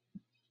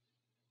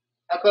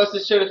 How close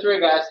is 2 to 3,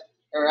 guys?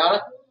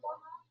 Ariana?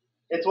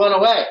 It's 1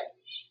 away.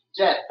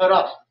 Jed, put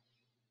up.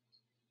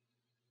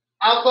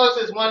 How close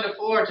is 1 to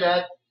 4,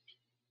 Jed?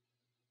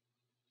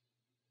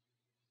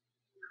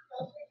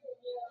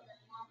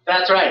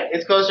 That's right.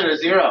 It's closer to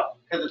 0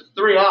 because it's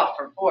 3 off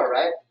from 4,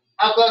 right?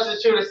 How close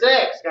is 2 to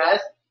 6,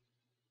 guys?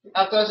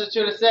 How close is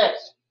 2 to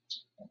 6?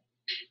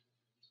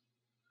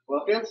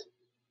 Wilkins?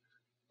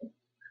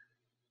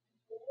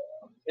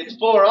 It's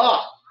 4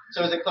 off.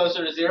 So is it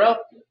closer to 0?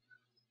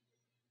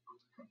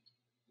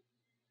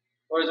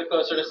 Or is it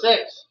closer to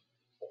 6?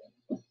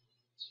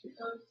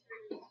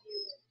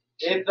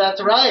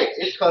 That's right.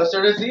 It's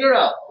closer to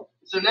 0.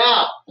 So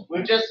now,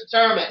 we've just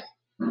determined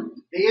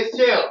these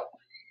two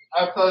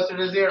are closer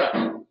to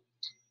 0.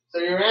 So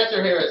your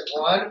answer here is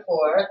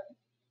 1/4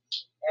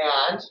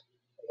 and,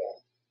 okay,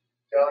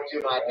 don't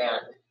do my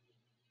and.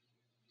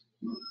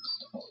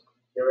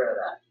 Get rid of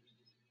that.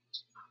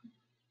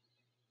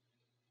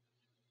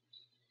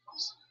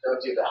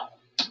 Don't do that.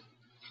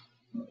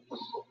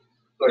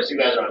 Of course, you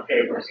guys are on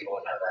paper, so you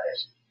won't have that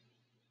issue.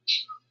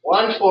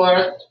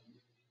 1/4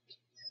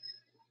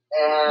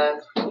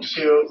 and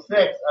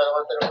 2/6 are the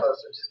ones that are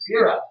closer to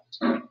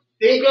 0.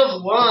 Think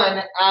of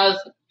 1 as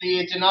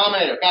the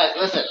denominator. Guys,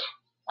 listen.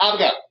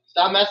 Abigail,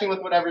 stop messing with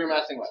whatever you're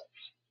messing with.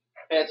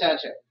 Pay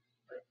attention.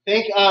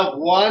 Think of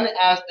 1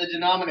 as the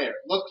denominator.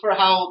 Look for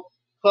how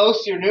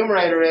close your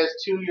numerator is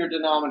to your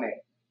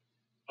denominator.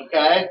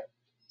 Okay?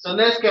 So in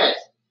this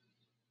case,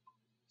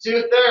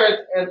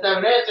 2/3 and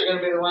 7/8 are going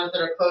to be the ones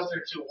that are closer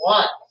to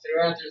 1. So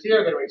your answers here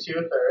are going to be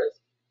 2/3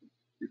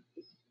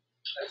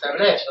 and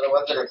 7/8 are the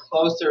ones that are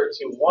closer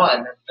to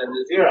 1 than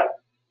to 0.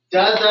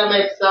 Does that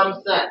make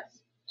some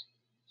sense?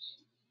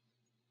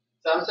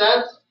 Some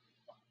sense?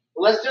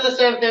 Well, let's do the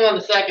same thing on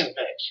the second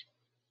page.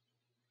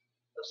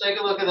 Let's take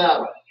a look at that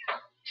one.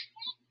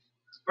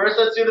 First,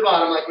 let's do the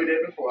bottom like we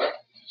did before.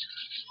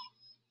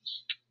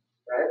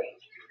 Right?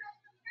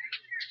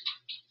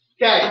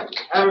 Okay,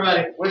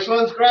 everybody, which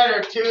one's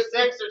greater,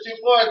 2/6 or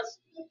 2/4?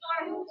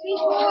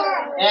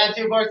 2/4. And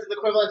 2/4 is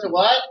equivalent to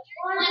what?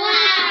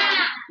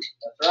 1/2.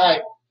 That's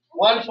right.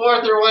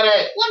 1/4 or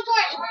 1/8?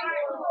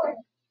 1/4.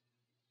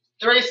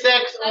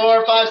 3/6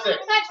 or 5/6?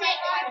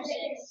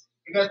 5/6.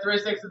 Because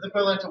 3/6 is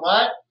equivalent to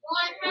what?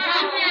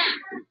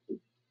 1/2.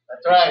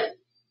 That's right.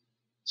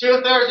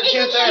 2/3 and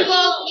 2/3.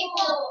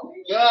 Equal.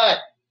 Good.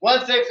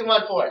 1/6 and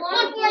 1/4.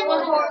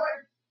 1/4.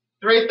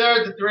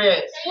 3/3 and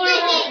 3/8.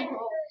 1/3.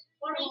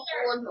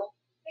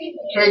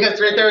 Because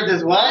 3/3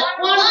 is what?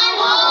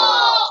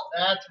 1/2.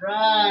 That's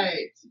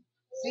right.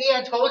 See,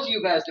 I told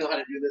you guys know how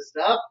to do this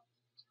stuff.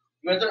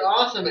 You guys are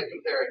awesome at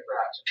comparing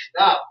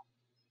fractions.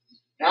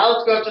 Now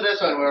let's go up to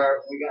this one where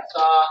I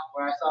saw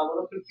a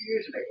little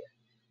confusion again.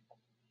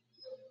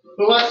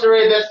 Who wants to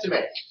read this to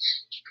me?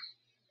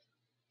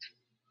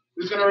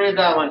 Who's going to read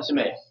that one to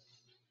me?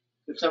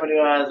 If somebody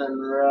who has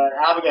an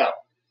Abigail.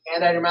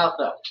 Hand out your mouth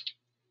though.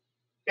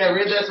 Okay,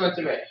 read this one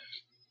to me.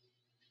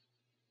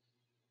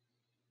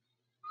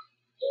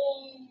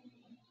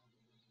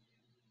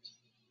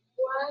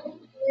 One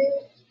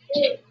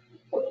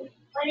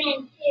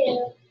and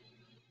two.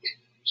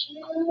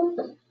 Choose from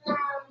the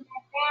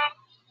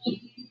fraction.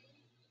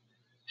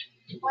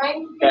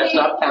 1, Okay,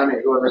 stop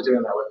counting. Whoever's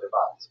doing that with their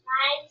box.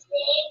 5,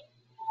 6,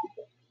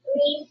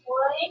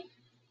 3/4,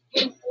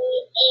 and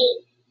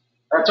 3/8.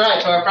 That's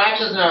right. So our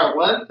fractions are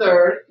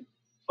 1/3,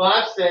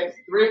 5/6,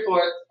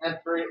 3/4, and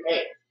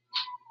 3/8.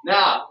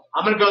 Now,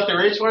 I'm going to go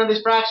through each one of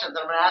these fractions, and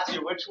I'm going to ask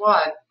you which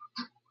one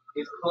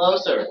is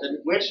closer,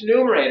 which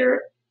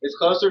numerator is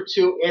closer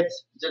to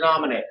its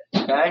denominator.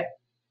 Okay?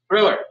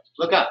 Brewer,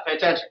 look up. Pay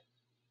attention.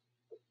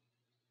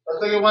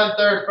 Let's look at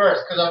 1/3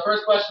 first, because our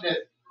first question is,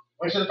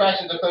 which of the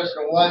fractions are closer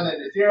to 1 than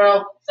to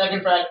 0?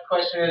 Second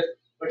question is,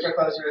 which are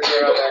closer to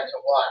 0 than to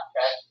 1?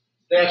 Okay?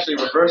 They actually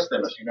reverse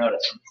them, if you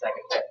notice, from the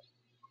second page.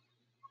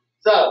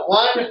 So,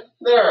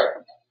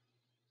 1/3.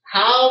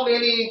 How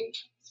many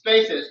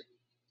spaces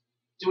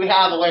do we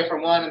have away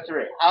from 1 and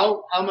 3?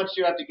 How much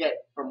do you have to get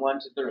from 1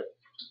 to 3?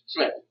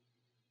 Schmidt.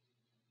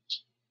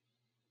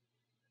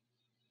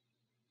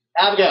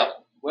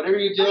 Abigail, what are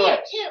you doing?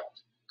 2.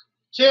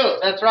 2,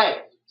 that's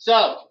right.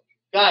 So,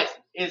 guys,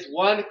 is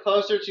 1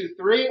 closer to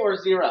 3 or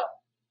 0?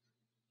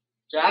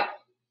 Jack?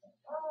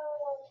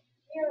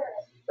 0.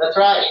 That's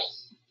right.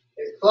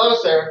 It's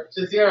closer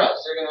to 0.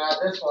 So you're going to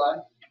add this one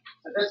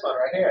to this one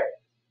right here.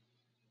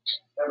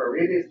 Remember,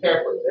 read these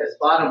carefully. This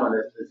bottom one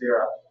is the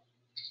 0.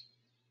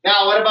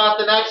 Now, what about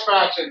the next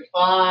fraction?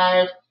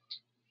 5,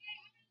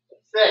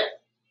 6.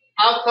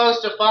 How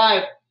close to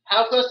 5?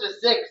 How close to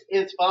 6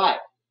 is 5?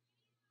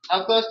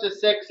 How close to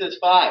 6 is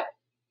 5?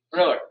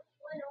 Brewer. 1 away.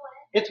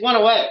 It's 1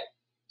 away.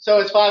 So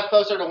is 5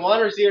 closer to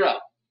 1 or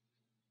 0?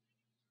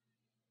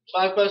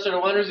 5 closer to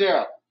 1 or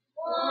 0?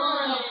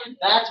 1.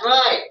 That's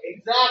right.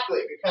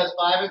 Exactly. Because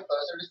 5 is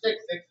closer to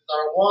 6. 6 is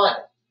our 1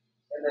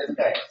 in this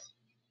case.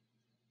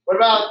 What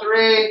about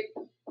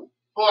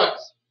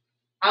 3/4?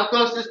 How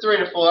close is 3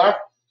 to 4?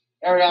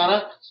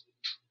 Ariana?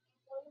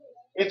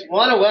 It's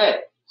 1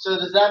 away. So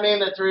does that mean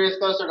that 3 is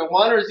closer to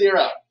 1 or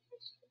 0?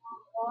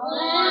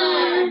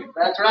 1.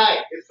 That's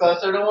right. It's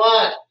closer to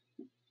 1.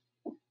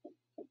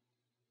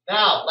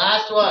 Now,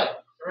 last one.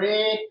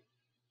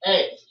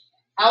 3/8.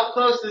 How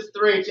close is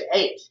 3 to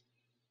 8?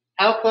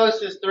 How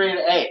close is 3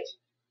 to 8?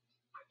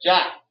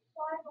 Jack?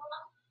 5.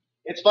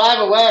 It's 5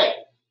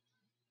 away.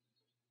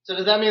 So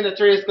does that mean that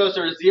 3 is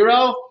closer to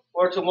 0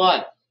 or to 1?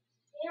 0.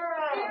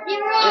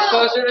 It's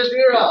closer to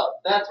 0.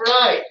 That's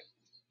right.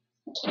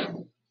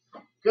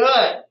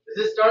 Good. Is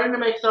this starting to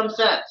make some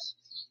sense?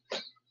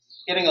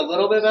 Getting a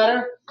little bit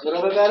better? A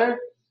little bit better?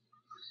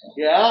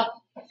 Yeah?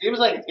 Seems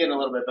like it's getting a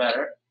little bit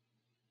better.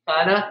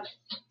 Kinda?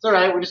 It's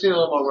alright. We just need a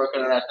little more work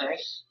on it, I think.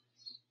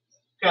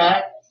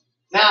 Okay.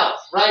 Now,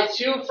 write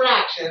 2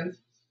 fractions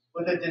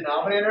with a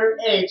denominator of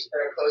 8 that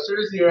are closer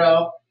to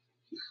 0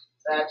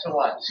 than to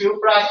 1. 2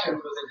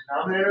 fractions with a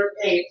denominator of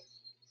 8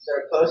 that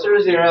are closer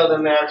to 0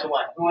 than they are to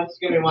 1. Who wants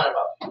to give me one of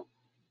them?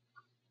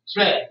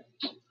 Schmidt.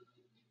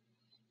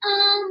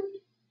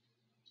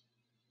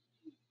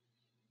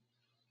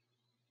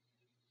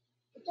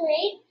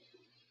 3.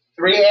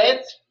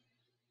 3/8?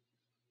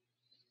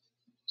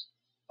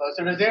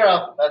 Closer to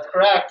 0. That's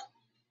correct.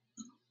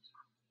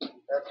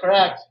 That's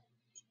correct.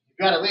 You've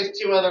got at least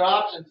 2 other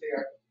options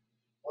here.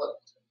 Well,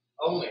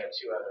 only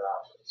 2 other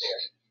options here.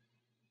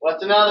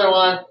 What's another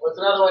one? What's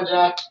another one,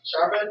 Jack?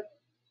 Sharpen?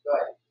 Go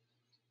ahead.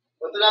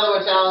 What's another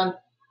one, Talon?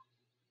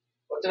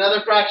 What's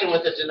another fraction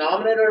with a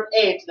denominator of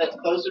 8 that's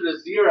closer to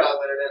 0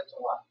 than it is to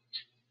 1?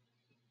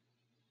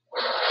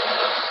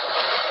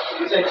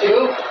 Did you say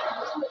 2?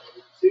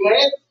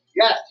 2/8?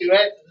 Yes,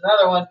 2/8 is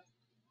another one.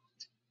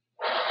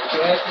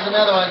 2/8 is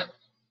another one.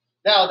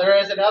 Now, there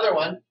is another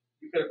one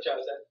you could have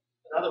chosen.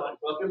 Another one.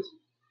 Wilkins?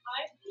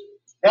 5.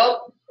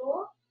 Nope.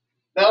 4.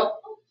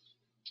 Nope.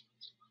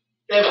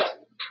 David?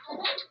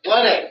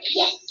 1/8.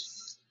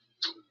 Yes.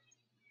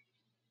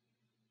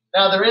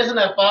 Now, the reason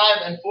that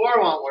 5 and 4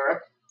 won't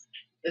work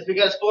is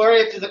because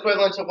 4/8 is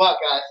equivalent to what,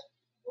 guys?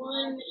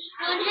 1/2.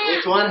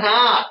 It's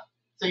 1/2.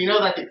 So you know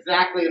that's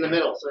exactly in the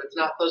middle, so it's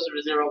not closer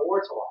to 0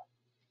 or to 1.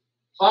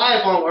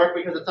 5 won't work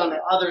because it's on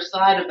the other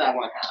side of that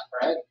 1/2,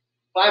 right?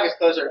 5 is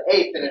closer to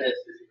 8 than it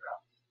is to 0.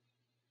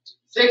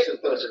 6 is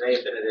closer to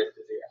 8 than it is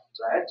to 0,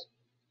 right?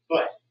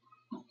 Good.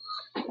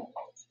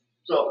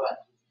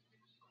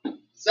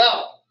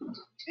 So,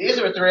 these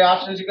are 3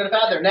 options you could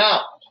have had there.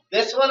 Now,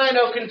 this one I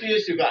know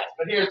confused you guys,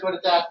 but here's what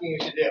it's asking you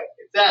to do.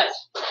 It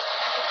says,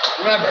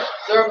 remember,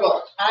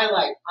 circle,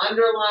 highlight,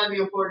 underline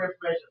the important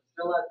information. I'm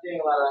still not seeing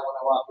a lot of that when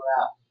I walk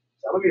around.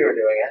 Some of you are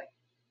doing it.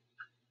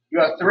 You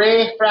have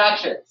 3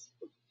 fractions.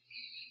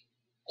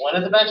 One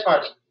is a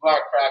benchmark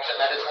fraction,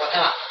 that is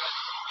 1/2.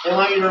 They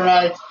want you to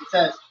write, it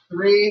says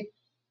 3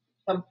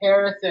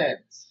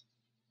 comparisons.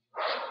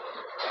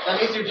 That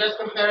means you're just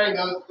comparing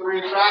those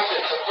 3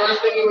 fractions. The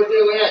first thing you would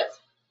do is,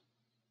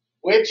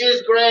 which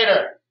is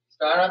greater?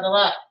 Start on the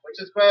left. Which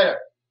is greater?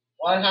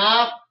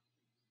 1/2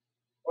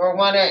 or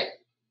 1/8?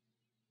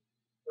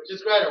 Which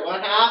is greater,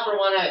 1/2 or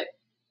 1/8?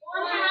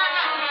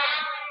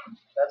 1/2.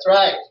 That's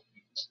right.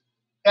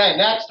 Okay,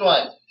 next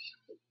one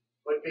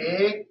would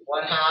be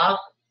 1/2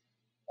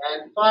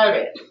 and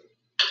 5/8.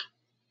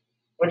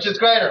 Which is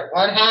greater,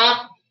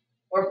 1/2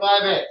 or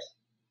 5/8?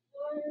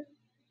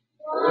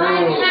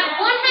 1/2.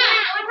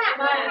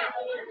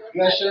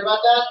 You guys sure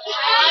about that?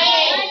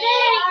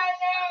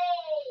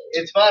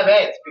 It's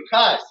 5/8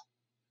 because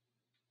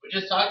we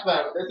just talked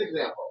about it with this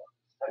example.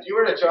 If you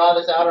were to draw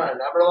this out on a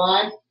number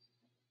line,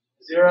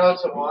 0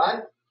 to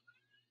 1,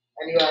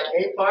 and you had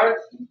 8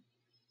 parts,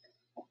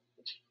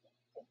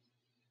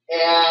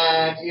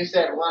 and you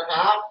said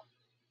 1/2,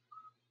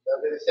 that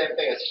would be the same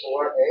thing as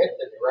 4/8,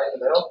 that'd be right in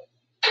the middle.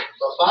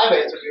 So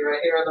 5/8 would be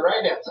right here on the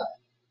right hand side.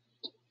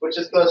 Which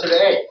is closer to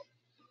 8?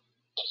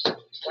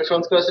 Which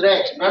one's closer to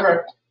 8?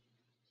 Remember,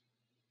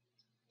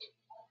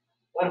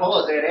 1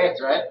 whole is 8/8,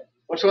 right?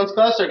 Which one's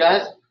closer,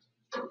 guys?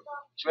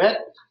 Schmidt?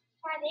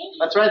 5/8.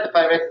 That's right, the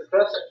 5/8 is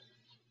closer.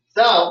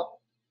 So,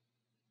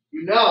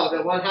 you know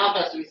that 1/2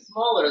 has to be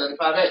smaller than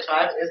 5/8.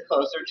 5 is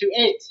closer to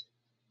 8.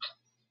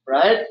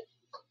 Right?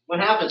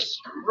 1/2 is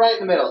right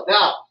in the middle.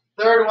 Now,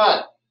 third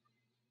one.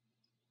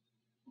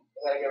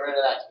 We gotta get rid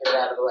of that to get it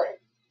out of the way.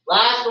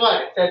 Last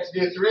one. It said to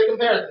do 3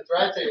 comparisons,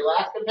 right? So your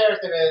last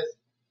comparison is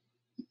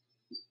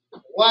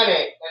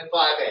 1/8 and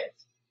 5/8.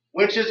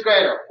 Which is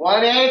greater,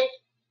 1/8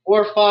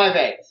 or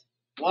 5/8?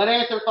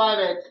 1/8 or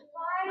 5/8?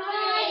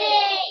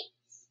 5/8.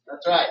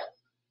 That's right.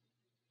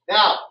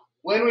 Now,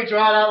 when we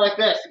draw it out like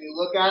this, and you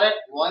look at it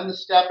one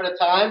step at a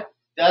time,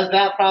 does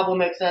that problem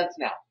make sense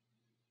now?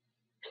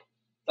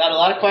 Got a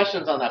lot of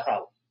questions on that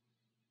problem.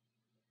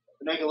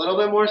 To make a little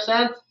bit more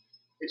sense,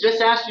 it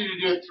just asks you to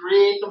do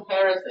 3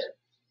 comparisons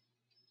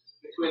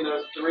between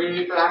those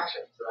 3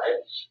 fractions,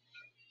 right?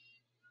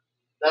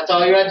 That's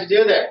all you had to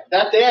do there.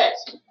 That's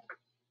it.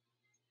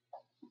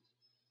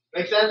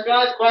 Make sense,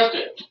 guys?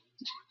 Questions?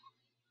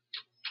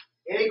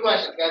 Any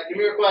questions, guys? Give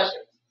me your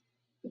questions.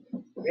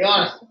 Be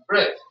honest.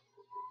 Britt.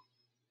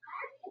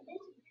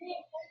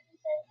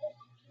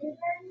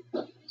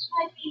 This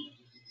might be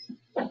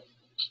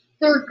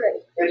 3rd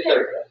grade. It's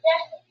 3rd grade.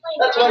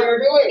 That's why you're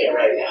doing it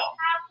right now.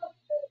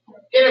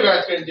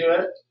 Kindergarten's going to do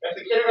it. If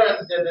the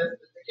kindergartens did this,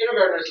 the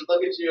kindergartners would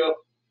look at you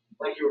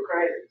like you were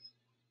crazy.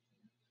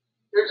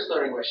 You're just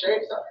learning what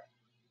shapes are.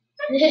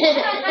 You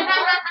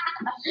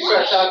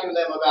start talking to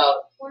them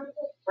about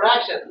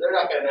fractions, they're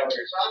not going to know what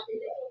you're talking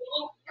about.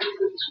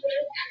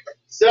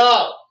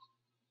 So,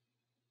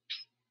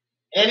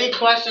 any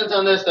questions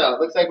on this though?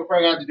 Looks like we're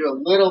probably going to have to do a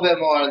little bit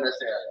more in this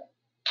area.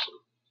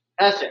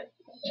 Esther,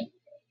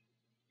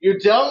 you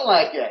don't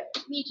like it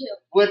Me too.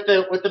 with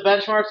the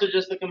benchmarks or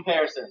just the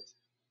comparisons?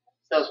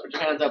 So put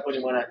your hands up when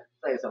you want to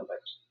say something.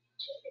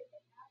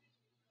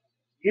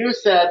 You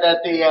said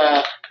that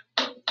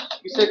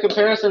you said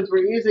comparisons were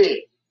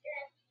easy.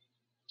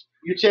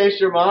 You changed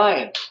your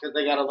mind because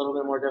they got a little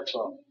bit more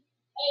difficult.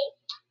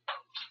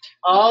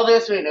 All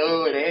this means,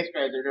 in 8th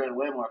grade they're doing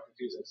way more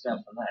confusing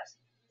stuff than this.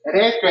 In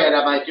 8th grade,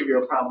 I might give you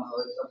a problem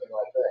with something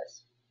like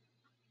this.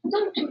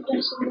 Don't do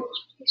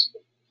decimals.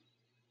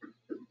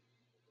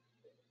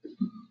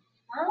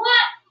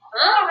 what?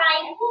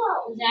 Alright.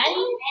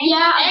 Daddy?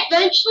 Yeah,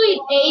 eventually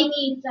A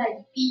means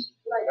like B.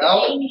 Like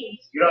No, A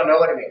means you don't know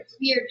what it means.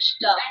 weird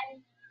stuff.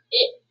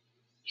 It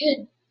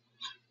could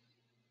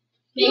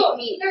make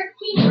me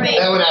brain.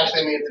 That one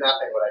actually means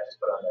nothing, what I just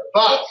put on there.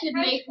 But, It could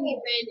make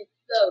me brain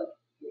explode.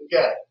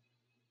 okay.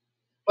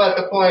 But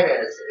the point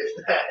is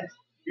that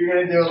you're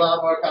going to do a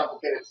lot more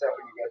complicated stuff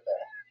when you get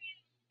there.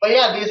 But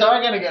yeah, these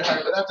are going to get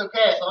hard, but that's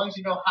okay. As long as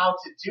you know how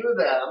to do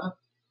them,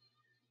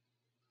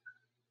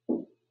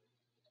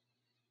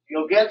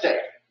 you'll get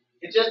there.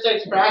 It just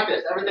takes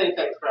practice. Everything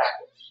takes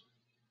practice.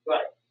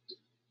 Right.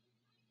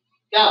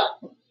 Go.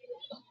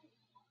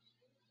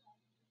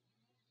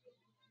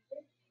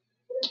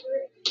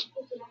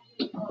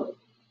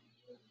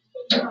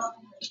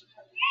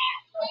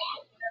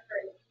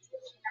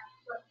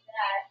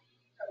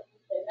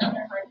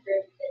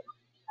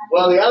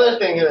 Well, the other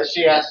thing that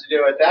she has to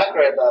do at that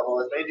grade level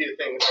is they do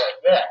things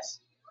like this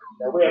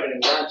that we haven't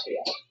even gone to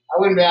yet. I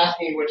wouldn't be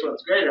asking you which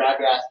one's greater. I'd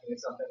be asking you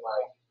something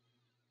like,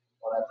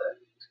 well, that's it.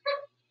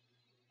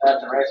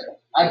 That's an eraser.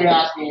 I'd be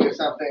asking you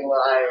something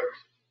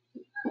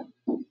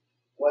like,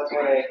 what's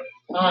 1/8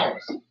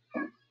 times 5/8?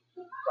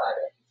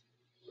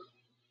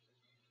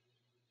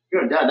 You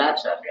haven't done that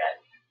stuff yet.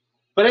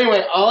 But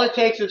anyway, all it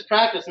takes is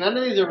practice. None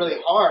of these are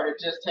really hard. It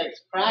just takes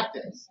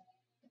practice.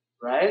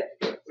 Right?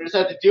 We just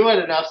have to do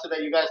it enough so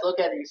that you guys look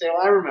at it and you say,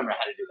 well, I remember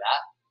how to do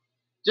that.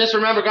 Just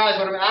remember, guys,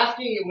 when I'm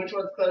asking you which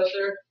one's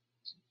closer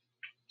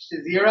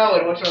to 0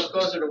 and which one's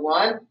closer to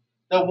 1,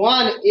 the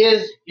 1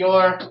 is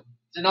your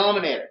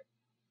denominator.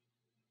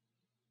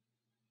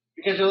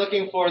 Because you're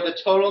looking for the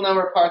total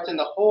number of parts in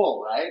the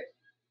whole, right?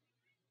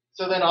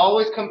 So then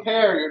always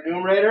compare your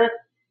numerator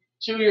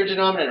to your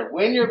denominator.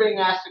 When you're being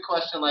asked a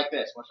question like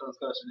this, which one's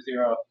closer to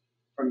 0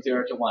 from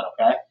 0 to 1,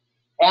 okay?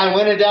 And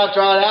when in doubt,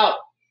 draw it out.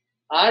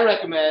 I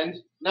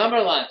recommend number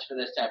lines for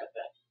this type of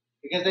thing.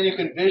 Because then you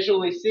can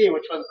visually see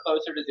which one's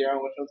closer to 0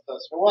 and which one's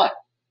closer to 1.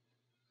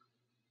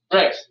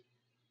 Grace.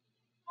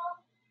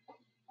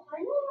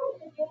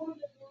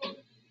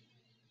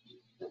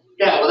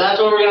 Yeah, well,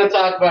 that's what we're going to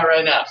talk about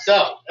right now.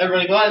 So,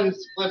 everybody go ahead and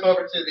flip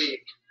over to the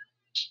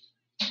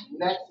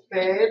next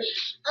page.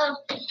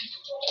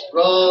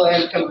 Roll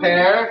and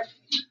compare.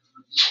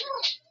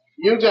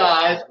 You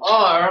guys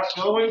are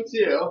going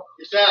to,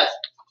 it says,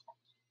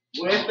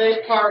 with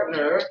a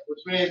partner, which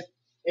means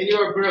in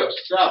your group.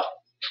 So,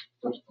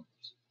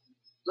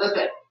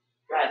 listen,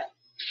 guys,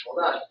 hold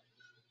on.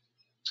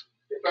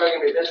 It's probably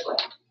going to be this way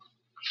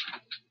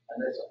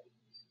and this way.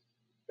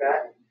 Okay?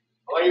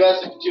 I want you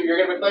guys to do, you're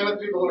going to be playing with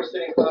people who are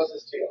sitting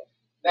closest to you.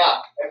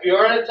 Now, if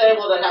you're in a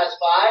table that has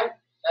 5,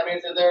 that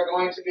means that there are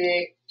going to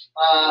be,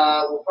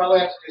 we'll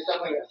probably have to do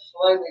something that's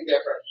slightly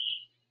different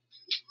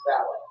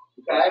that way.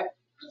 Okay?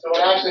 So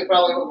we're actually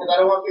probably, because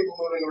I don't want people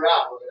moving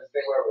around, we're going to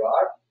stay where we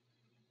are.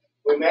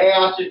 We may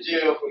have to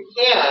do, if we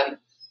can,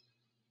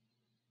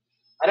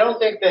 I don't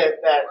think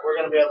that we're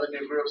going to be able to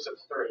do groups of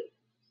 3.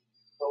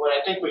 But what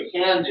I think we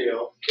can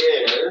do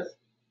is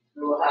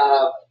we will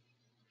have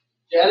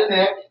Jed and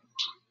Nick,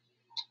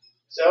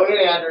 Zoe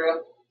and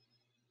Andrew,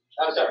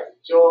 I'm sorry,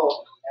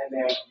 Joel and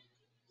Nick,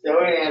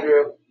 Zoe and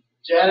Andrew,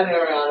 Jed and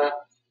Ariana,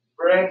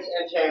 Briggs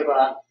and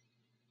Tava,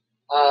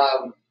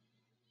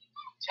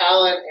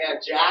 Talon and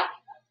Jack,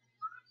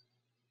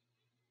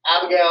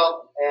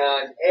 Abigail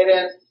and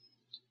Aiden,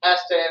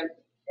 Eston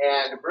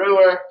and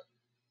Brewer,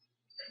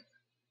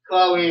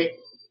 Chloe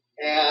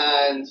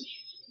and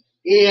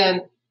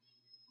Ian,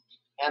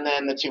 and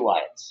then the 2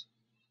 Wyatts.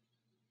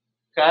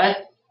 Okay?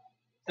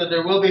 So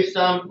there will be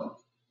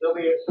there'll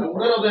be a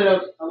little bit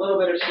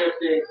of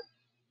shifting,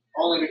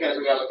 only because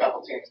we have a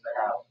couple teams that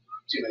have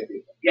too many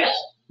people. Yes?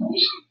 We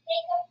should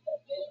make up the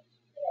name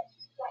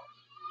for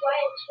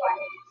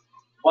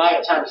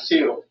Wyatt times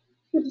 2.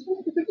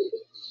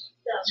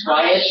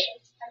 Wyatt.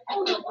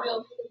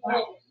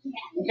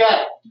 Okay.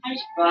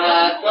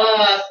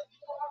 Class.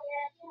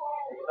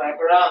 Back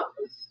around.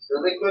 Let's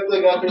really quickly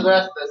go through the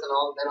rest of this, and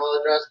then I'll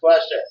address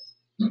questions.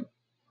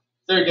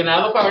 So you're gonna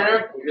have a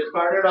partner. We just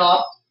partnered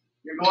off.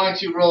 You're going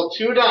to roll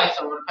 2 dice.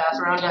 I'm gonna pass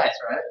around dice,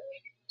 right?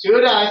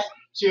 2 dice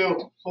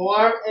to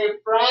form a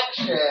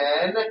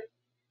fraction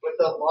with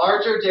the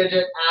larger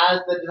digit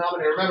as the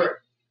denominator.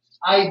 Remember,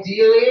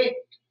 ideally,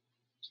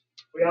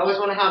 we always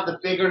want to have the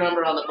bigger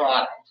number on the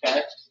bottom.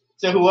 Okay.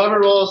 So whoever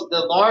rolls the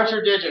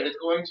larger digit is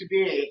going to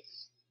be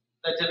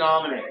the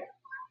denominator.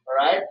 All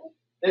right.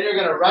 Then you're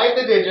going to write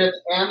the digits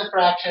and the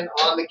fraction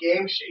on the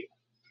game sheet.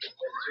 This is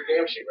your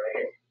game sheet right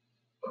here.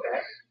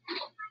 Okay.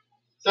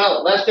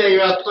 So let's say you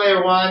have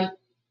player 1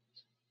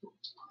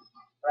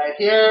 right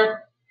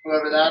here,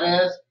 whoever that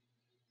is.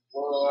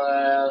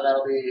 Well,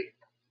 that'll be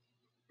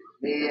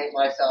me,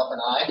 myself,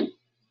 and I.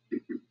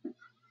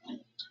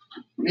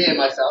 Me and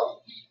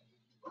myself.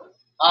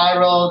 I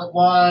rolled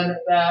one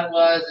that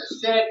was a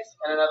 6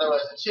 and another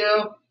was a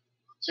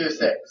 2. 2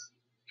 6.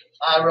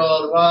 I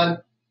rolled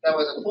one that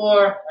was a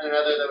 4 and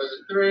another that was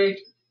a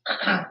 3.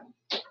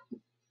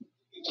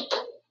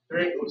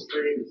 3 was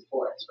 3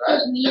 points,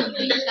 right? Me and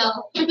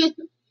myself.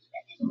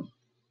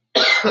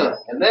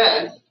 And then,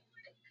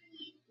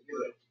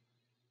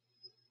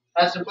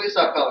 Esther, please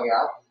stop calling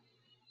out.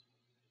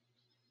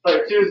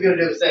 Player 2 is going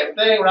to do the same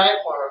thing, right?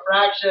 Form a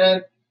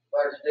fraction,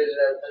 larger digit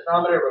as the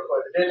denominator,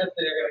 record the digits,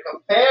 then you're going to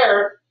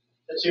compare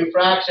the 2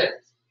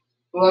 fractions.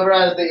 Whoever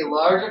has the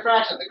larger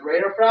fraction, the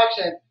greater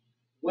fraction,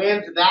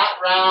 wins that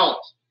round,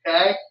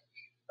 okay?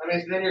 That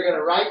means then you're going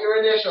to write your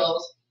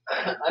initials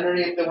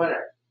underneath the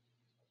winner.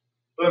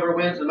 Whoever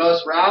wins the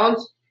most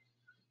rounds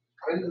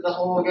wins the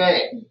whole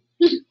game.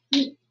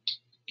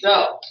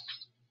 So,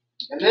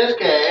 in this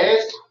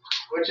case,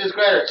 which is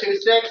greater, 2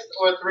 6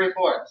 or 3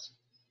 fourths?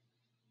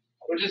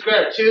 Which is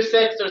greater, 2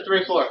 6 or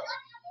 3 fourths?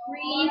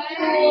 3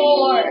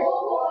 4.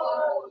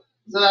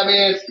 So that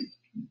means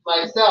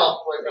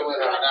myself was the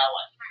winner on that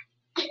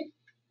one.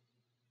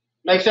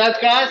 Make sense,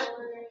 guys?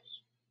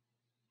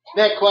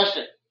 Nick,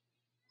 question.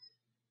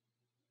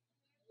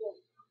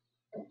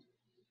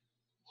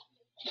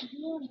 I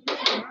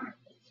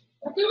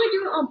think we're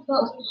doing it on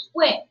both.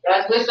 Wait.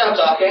 Guys, please stop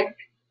talking.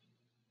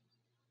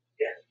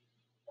 Yeah.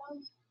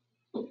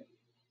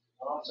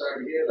 Oh, I'm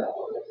sorry to hear that.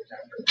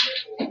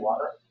 Drinking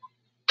water.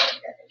 Okay,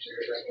 make sure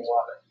you're drinking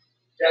water.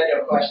 Dad, you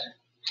have a question?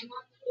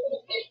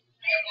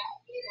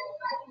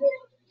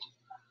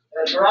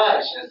 That's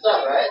right. She did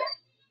some, right?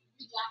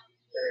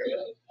 There you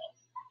go.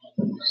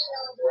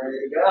 There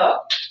you go.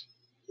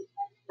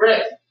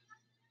 Britt.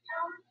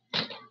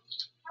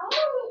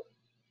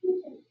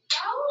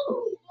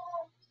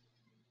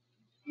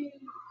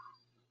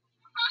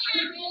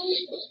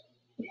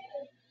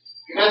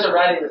 You guys are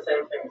writing the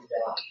same things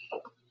down.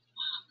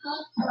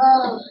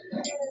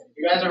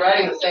 You guys are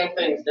writing the same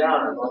things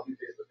down on both of these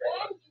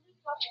things.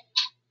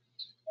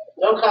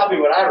 Don't copy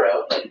what I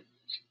wrote.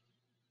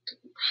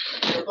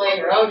 You're playing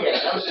your own game.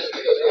 That was just an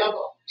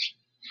example.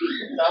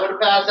 So I'm going to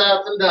pass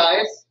out some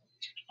dice.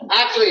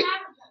 Actually,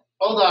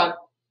 hold on.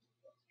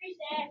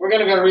 We're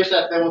going to go to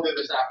recess, then we'll do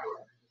this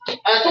afterward.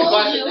 Ask a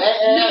question.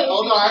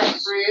 Hold on.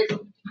 Freeze.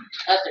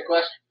 Ask a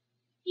question.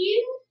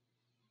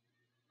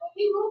 When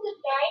we roll the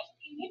dice,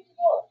 you get to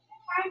go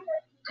time for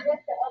what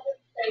the other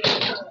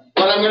player.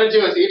 What I'm going to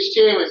do is each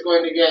team is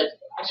going to get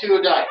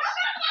 2 dice.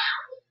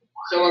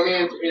 So what it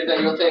means is that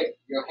you'll take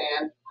your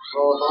hand,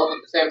 roll both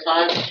at the same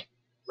time,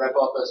 write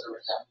both those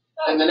numbers down.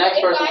 Then the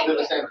next person will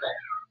do the same thing.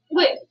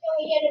 Wait. So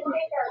we get to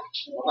pick our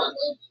Hold on.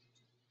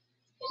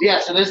 Yeah,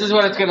 so this is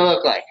what it's going to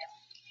look like.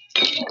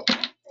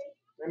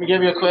 Let me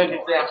give you a quick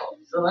example.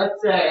 So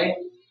let's say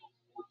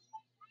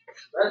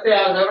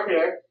I was over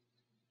here,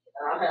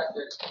 and I'm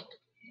Hester,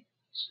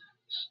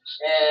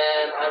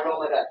 and I roll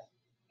my dice.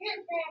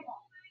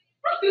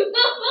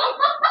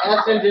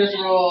 Heston just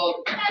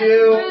rolled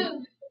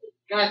 2.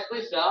 Guys,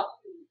 please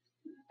stop.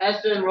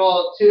 Heston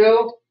rolled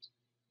 2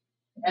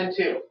 and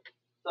 2.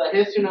 So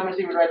his 2 numbers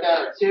he would write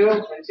down are 2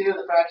 and 2.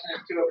 The fraction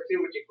is 2 over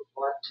 2, which equals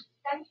 4.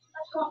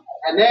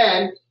 And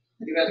then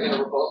you guys are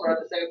going to both write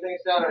the same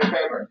things down on your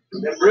paper.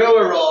 Then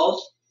Brewer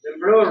rolls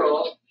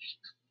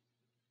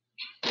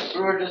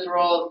Brewer just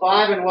rolled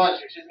 5 and 1,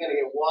 so she's going to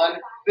get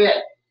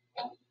 1/5.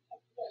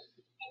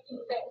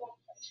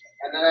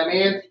 And then that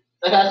means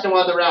that has to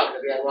win the round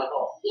because we had 1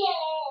 hole. Yay!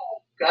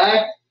 Okay?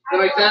 Does that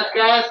make sense,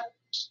 guys?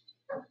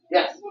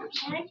 Yes.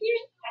 Can I hear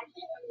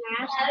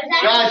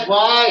Guys,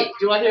 why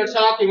do I hear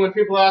talking when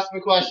people ask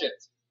me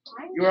questions?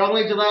 You are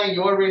only delaying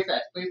your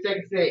recess. Please take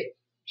a seat.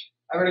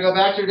 I'm going to go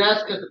back to your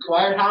desk because the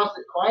quietest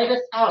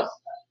house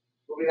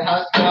will be the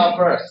house to go out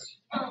first.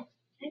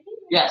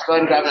 Yes, go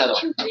ahead and grab another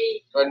one. Go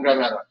ahead and grab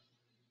another one.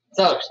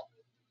 So,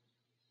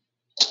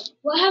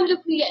 What happens if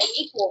we get an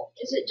equal?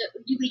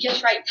 Do we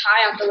just write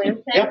tie on the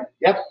winner thing?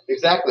 yep,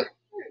 exactly.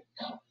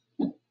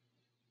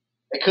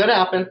 It could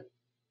happen.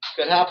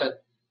 Could happen.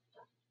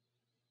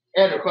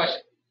 Andrew,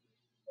 question.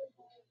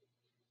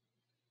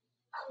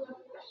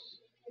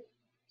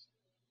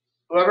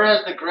 Whoever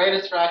has the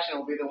greatest fraction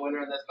will be the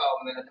winner in this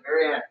column, and at the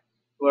very end,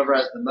 whoever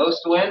has the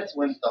most wins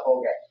the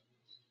whole game.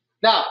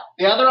 Now,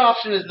 the other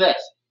option is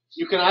this.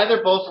 You can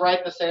either both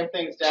write the same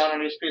things down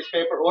on each piece of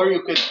paper, or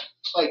you could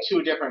play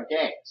 2 different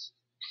games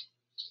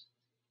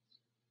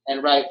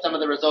and write some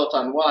of the results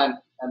on one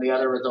and the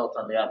other results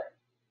on the other.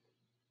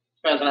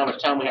 Depends on how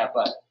much time we have,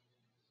 but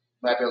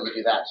we might be able to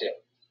do that too.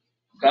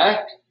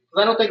 Okay?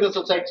 Because I don't think this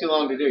will take too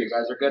long to do. You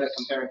guys are good at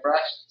comparing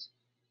fractions.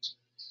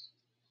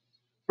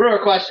 Brewer,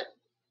 question.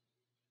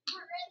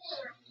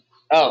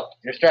 Oh,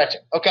 you're stretching.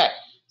 Okay.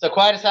 So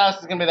quietest house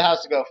is going to be the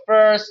house to go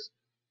first.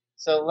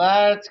 So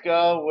let's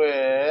go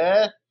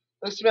with,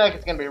 looks to me like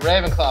it's going to be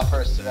Ravenclaw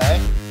first today.